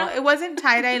of cool. Yeah. It wasn't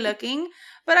tie-dye looking,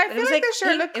 but I feel like the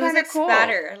shirt looked kind of cool.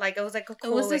 Splatter. Like it was like a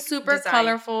cool, It was a like, super design.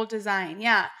 colorful design.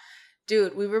 Yeah.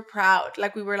 Dude, we were proud.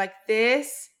 Like we were like,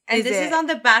 this And this is on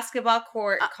the basketball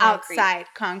court concrete. outside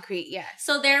concrete, yes.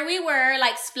 So there we were,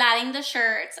 like splatting the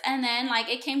shirts, and then like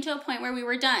it came to a point where we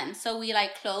were done. So we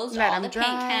like closed Let all them the dry.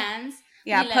 paint cans.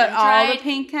 Yeah, We let put them all dry. the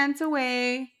paint cans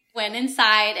away. Went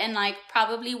inside and like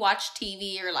probably watched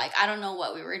TV or like I don't know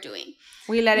what we were doing.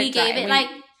 We let We it dry. gave it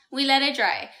we let it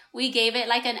dry. We gave it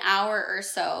like an hour or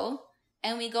so,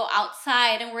 and we go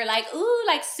outside and we're like, ooh,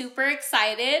 like super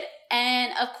excited.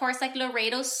 And of course, like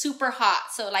Laredo's super hot.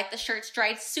 So like the shirts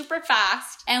dried super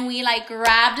fast, and we like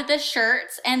grabbed the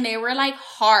shirts and they were like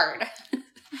hard.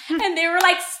 And they were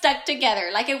like stuck together.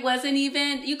 Like it wasn't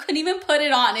even, you couldn't even put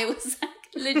it on. It was like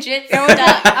legit It was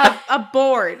stuck. a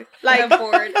board. Like A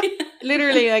board.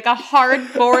 literally like a hard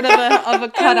board of a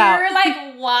cutout. And we were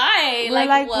like, why? We're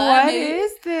like, what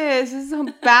is this? This is so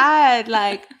bad.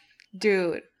 Like,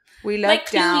 dude, we look like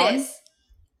down. clueless.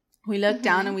 We look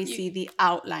down and we see the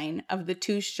outline of the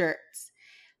two shirts.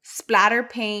 Splatter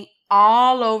paint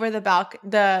all over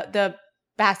the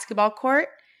basketball court.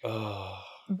 Oh.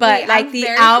 But Wait, like I'm the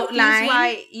very outline. confused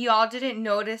why y'all didn't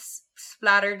notice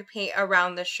splattered paint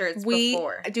around the shirts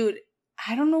before. Dude,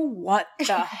 I don't know what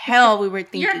the hell we were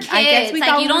thinking. You're kids. I guess we like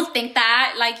thought you don't think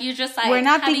that. Like you just like we're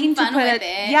not having thinking to fun put with it.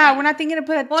 it. Yeah, Like, we're not thinking to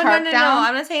put a Well, tarp no. down.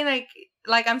 I'm not saying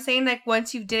like I'm saying like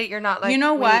once you did it, you're not like you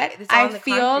know wait, what? it's all I in the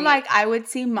feel concrete. like I would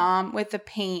see mom with the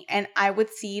paint, and I would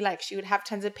see like she would have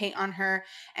tons of paint on her,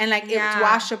 and like it was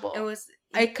washable.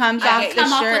 It comes yeah, off it the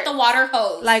come off shirt. with the water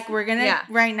hose. Like we're gonna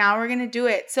right now we're gonna do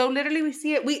it. So literally we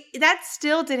see it. That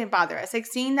still didn't bother us. Like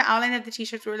seeing the outline of the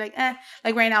t-shirts, we were like,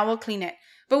 like right now we'll clean it.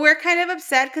 But we're kind of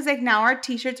upset because like now our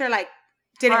t-shirts are like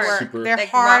didn't Hard. work. Super. They're Like,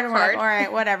 hard. rock We're like, hard. all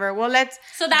right, whatever. Well, let's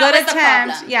so that good was the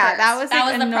attempt. problem. Yeah, first. that was like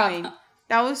the annoying. problem.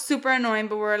 That was super annoying,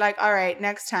 but we're like, all right,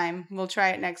 next time. We'll try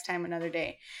it next time, another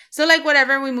day. So, like,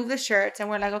 whatever, we move the shirts, and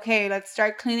we're like, okay, let's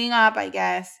start cleaning up, I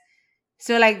guess.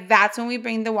 So, like, that's when we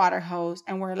bring the water hose,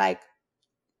 and we're like,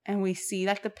 and we see,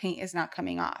 like, the paint is not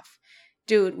coming off.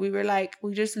 Dude, we were like,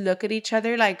 we just look at each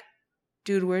other like,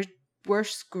 dude, we're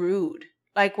screwed.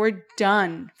 Like, we're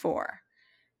done for.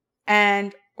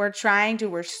 And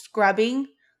we're scrubbing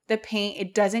the paint.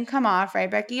 It doesn't come off, right,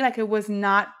 Becky? Like, it was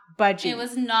not budging. It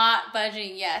was not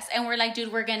budging, yes. And we're like,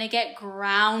 dude, we're going to get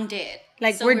grounded.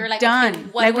 Like, so we're like, done. okay,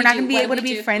 what like, do we're we not do? going to be What able do to we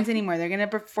be do? friends anymore. They're going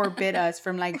to forbid us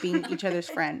from, like, being each other's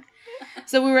friend.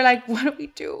 So we were like, what do we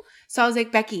do? So I was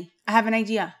like, Becky, I have an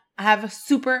idea. I have a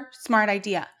super smart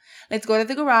idea. Let's go to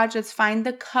the garage. Let's find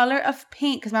the color of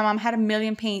paint, because my mom had a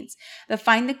million paints. Let's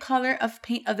find the color of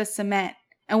paint of the cement,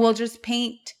 and we'll just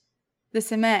paint the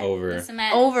cement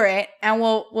over it, and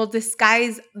we'll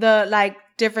disguise the like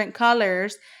different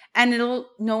colors, and no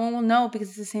one will know because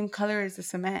it's the same color as the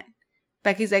cement.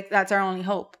 Becky's like, that's our only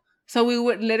hope. So we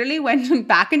would literally went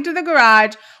back into the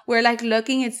garage. We're like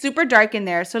looking, it's super dark in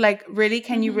there. So like, really,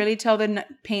 can you really tell the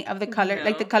paint of the color, No.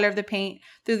 like the color of the paint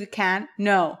through the can?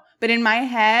 No. But in my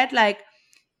head, like,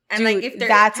 and dude, like if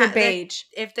that's a beige.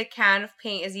 If the can of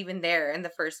paint is even there in the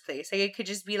first place, like it could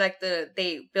just be like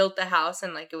they built the house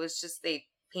and like it was just they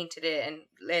painted it and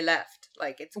they left.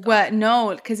 like it's gone. What?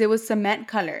 No, because it was cement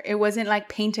color. It wasn't like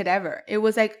painted ever. It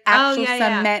was like actual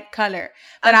cement color.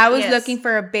 But I was looking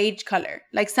for a beige color,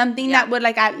 like something that would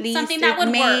like at least something that would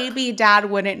maybe Dad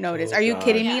wouldn't notice. Are you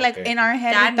kidding me? Like in our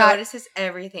head, Dad notices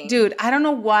everything. Dude, I don't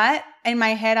know what. In my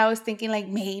head, I was thinking like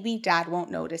maybe Dad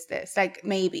won't notice this. Like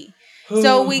maybe.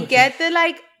 So we get the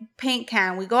like paint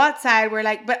can. We go outside. We're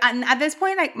like, but at this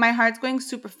point, like my heart's going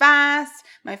super fast.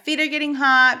 My feet are getting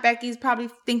hot. Becky's probably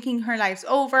thinking her life's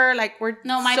over. Like we're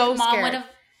my so mom scared. would have.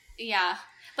 Yeah.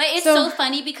 But it's so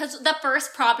funny because the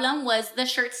first problem was the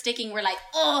shirt sticking. We're like,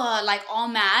 oh, like all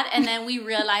mad. And then we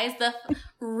realized the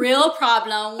real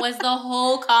problem was the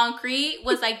whole concrete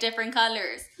was like different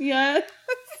colors. Yeah.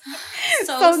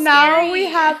 So now we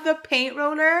have the paint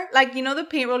roller, like you know the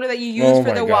paint roller that you use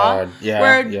for the wall. Yeah,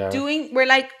 we're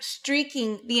like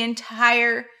streaking the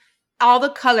entire, all the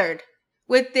colored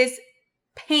with this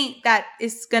paint that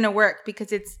is gonna work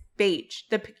because it's beige.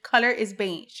 The color is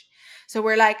beige. So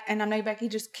we're like, and I'm like, Becky,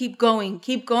 just keep going.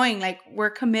 Like we're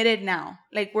committed now.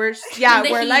 Like we're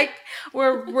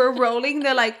rolling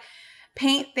the like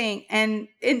paint thing, and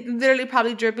it literally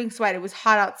probably dripping sweat. It was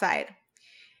hot outside.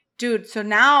 Dude, so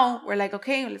now we're like,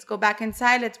 okay, let's go back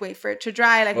inside. Let's wait for it to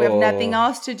dry. Like, we have nothing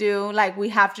else to do. Like, we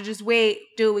have to just wait.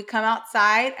 Dude, we come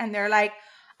outside, and they're like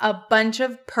a bunch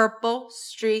of purple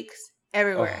streaks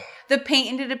everywhere. The paint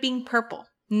ended up being purple,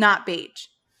 not beige.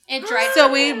 It dried.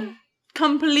 So we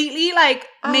completely, like,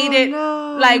 made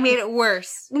it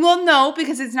worse. Well, no,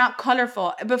 because it's not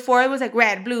colorful. Before, it was, like,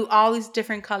 red, blue, all these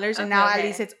different colors, and now at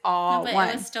least it's all one.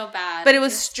 It was still bad. But it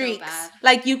was streaks.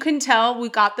 Like, you can tell we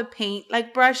got the paint,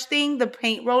 like, brush thing, the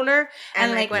paint roller.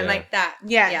 And like, went like that.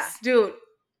 Yes. Yeah. Dude.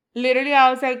 Literally,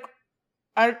 I was like,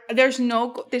 there's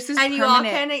no, this is and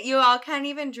permanent. you all can't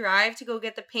even drive to go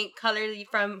get the paint color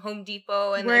from Home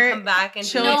Depot and then come back and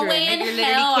children. No way in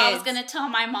hell I was going to tell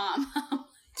my mom.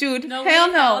 Dude, no hell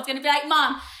way no. I was going to be like,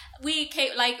 Mom, we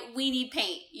need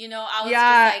paint, you know? I was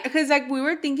just like, because like we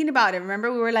were thinking about it.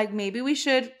 Remember, we were like, maybe we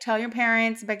should tell your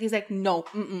parents. Becky's like, no,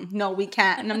 we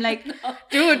can't. And I'm like, no.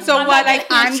 Dude, so what? Like,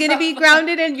 I'm gonna be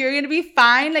grounded and you're gonna be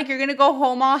fine. Like, you're gonna go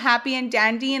home all happy and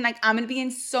dandy, and like I'm gonna be in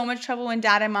so much trouble when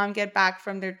Dad and Mom get back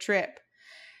from their trip.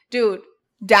 Dude,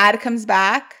 Dad comes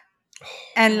back,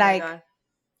 and like,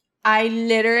 I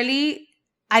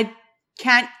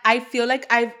feel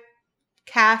like I've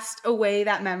cast away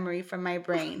that memory from my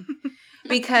brain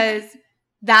because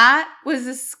that was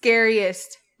the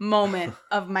scariest moment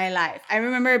of my life. I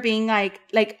remember being like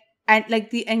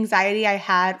the anxiety I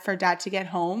had for Dad to get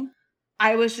home.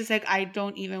 I was just like, I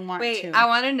don't even want to. Wait, I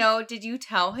want to know, did you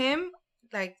tell him,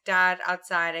 like, Dad,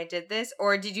 outside, I did this?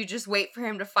 Or did you just wait for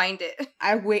him to find it?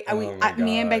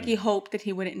 Me and Becky hoped that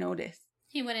he wouldn't notice.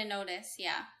 He wouldn't notice,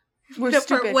 yeah. We're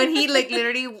stupid. When he like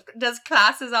literally does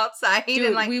classes outside. Dude,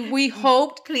 and like we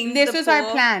hoped this was our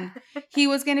plan. He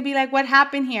was gonna be like, what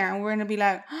happened here? And we're gonna be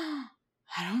like, oh,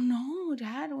 I don't know,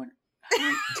 Dad.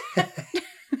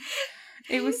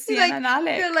 It was Sienna and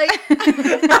Alec. You're like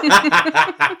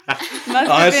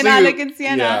must have been Alec and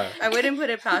Sienna. Yeah. I wouldn't put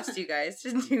it past you guys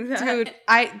to do that. Dude,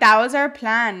 that was our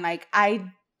plan. Like I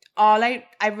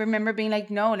remember being like,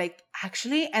 no, like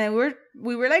actually, and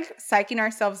we were like psyching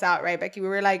ourselves out, right, Becky? We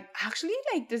were like, actually,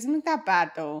 like doesn't look that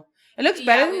bad though. It looks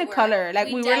better than the color. Like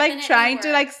we were like trying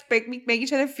to like make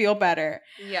each other feel better.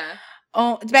 Yeah.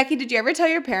 Oh, Becky, did you ever tell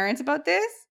your parents about this?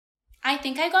 I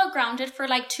think I got grounded for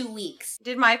like 2 weeks.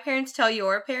 Did my parents tell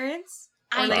your parents?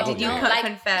 I don't did you know. Like,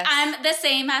 confess? I'm the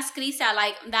same as Crisia.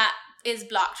 Like that is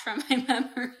blocked from my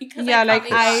memory. Yeah,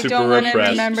 I don't want to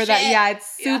remember that. Yeah,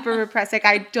 it's super repressed. Like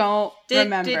I don't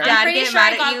remember. Did Dad get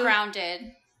mad at you? I'm pretty sure I got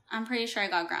grounded. I'm pretty sure I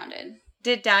got grounded.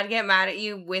 Did Dad get mad at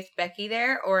you with Becky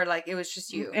there, or like it was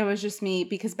just you? It was just me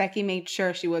because Becky made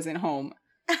sure she wasn't home.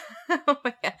 Oh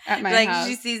my God. At my like house.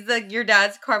 She sees like your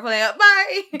dad's car pulling up.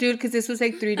 Bye, dude. Because this was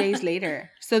like 3 days later.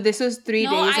 So this was 3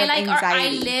 days of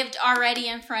anxiety. I lived already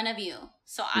in front of you,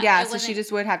 so so she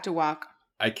just would have to walk.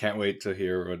 I can't wait to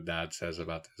hear what Dad says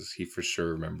about this. He for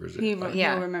sure remembers it. He'll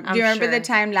remember. Do you remember the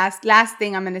time? Last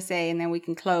thing I'm gonna say, and then we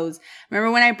can close.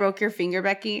 Remember when I broke your finger,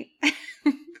 Becky?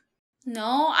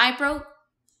 No, I broke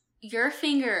your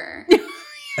finger.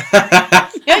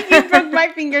 Yeah, you broke my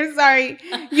finger. Sorry,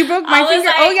 you broke my finger.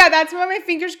 Like, oh yeah, that's why my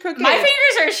finger's crooked. My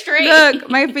fingers are straight. Look,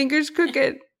 my finger's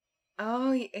crooked.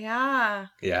 Oh yeah.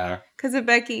 Yeah. Because of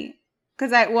Becky.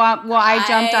 Because I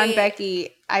jumped on Becky.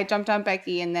 I jumped on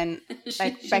Becky, and then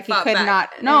like Becky could not.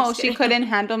 No, she couldn't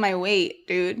handle my weight,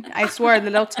 dude. I swear, the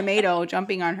little tomato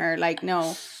jumping on her. Like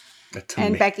no.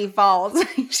 and Becky falls.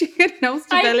 She had no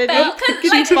stability. I felt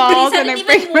because she falls and I even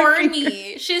break my warn finger.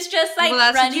 me. She's just like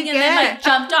Well, running and then like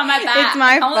jumped on my back. It's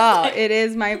my fault. Like, It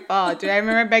is my fault, dude. I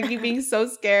remember Becky being so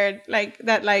scared, like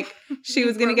that, like she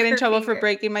was gonna get in trouble for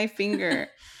breaking my finger.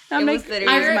 I'm like, it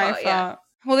was my fault. Yeah.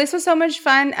 Well, this was so much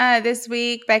fun this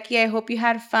week, Becky. I hope you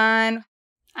had fun.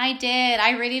 I did.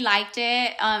 I really liked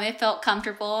it. It felt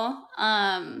comfortable.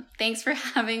 Thanks for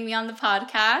having me on the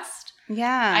podcast.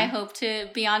 Yeah. I hope to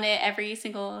be on it every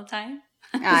single time.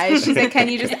 She said, "Can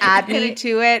you just add me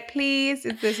to it, please?"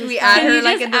 We add her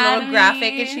like in the little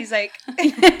graphic, and she's like,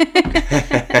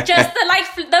 just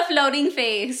the floating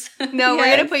face. No,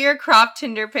 we're gonna put your crop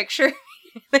Tinder picture.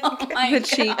 The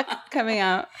cheek coming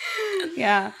out.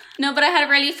 Yeah. No, but I had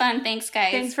really fun. Thanks,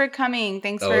 guys. Thanks for coming.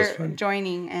 Thanks for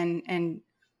joining and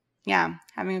yeah,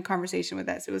 having a conversation with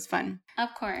us. It was fun.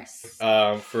 Of course.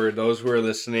 For those who are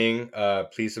listening,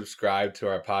 please subscribe to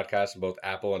our podcast on both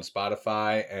Apple and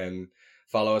Spotify, and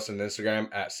follow us on Instagram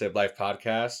at Sib Life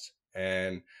Podcast.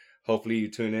 And hopefully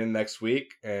you tune in next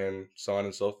week, and so on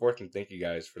and so forth. And thank you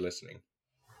guys for listening.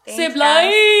 Sib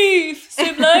Life!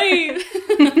 Sib Life!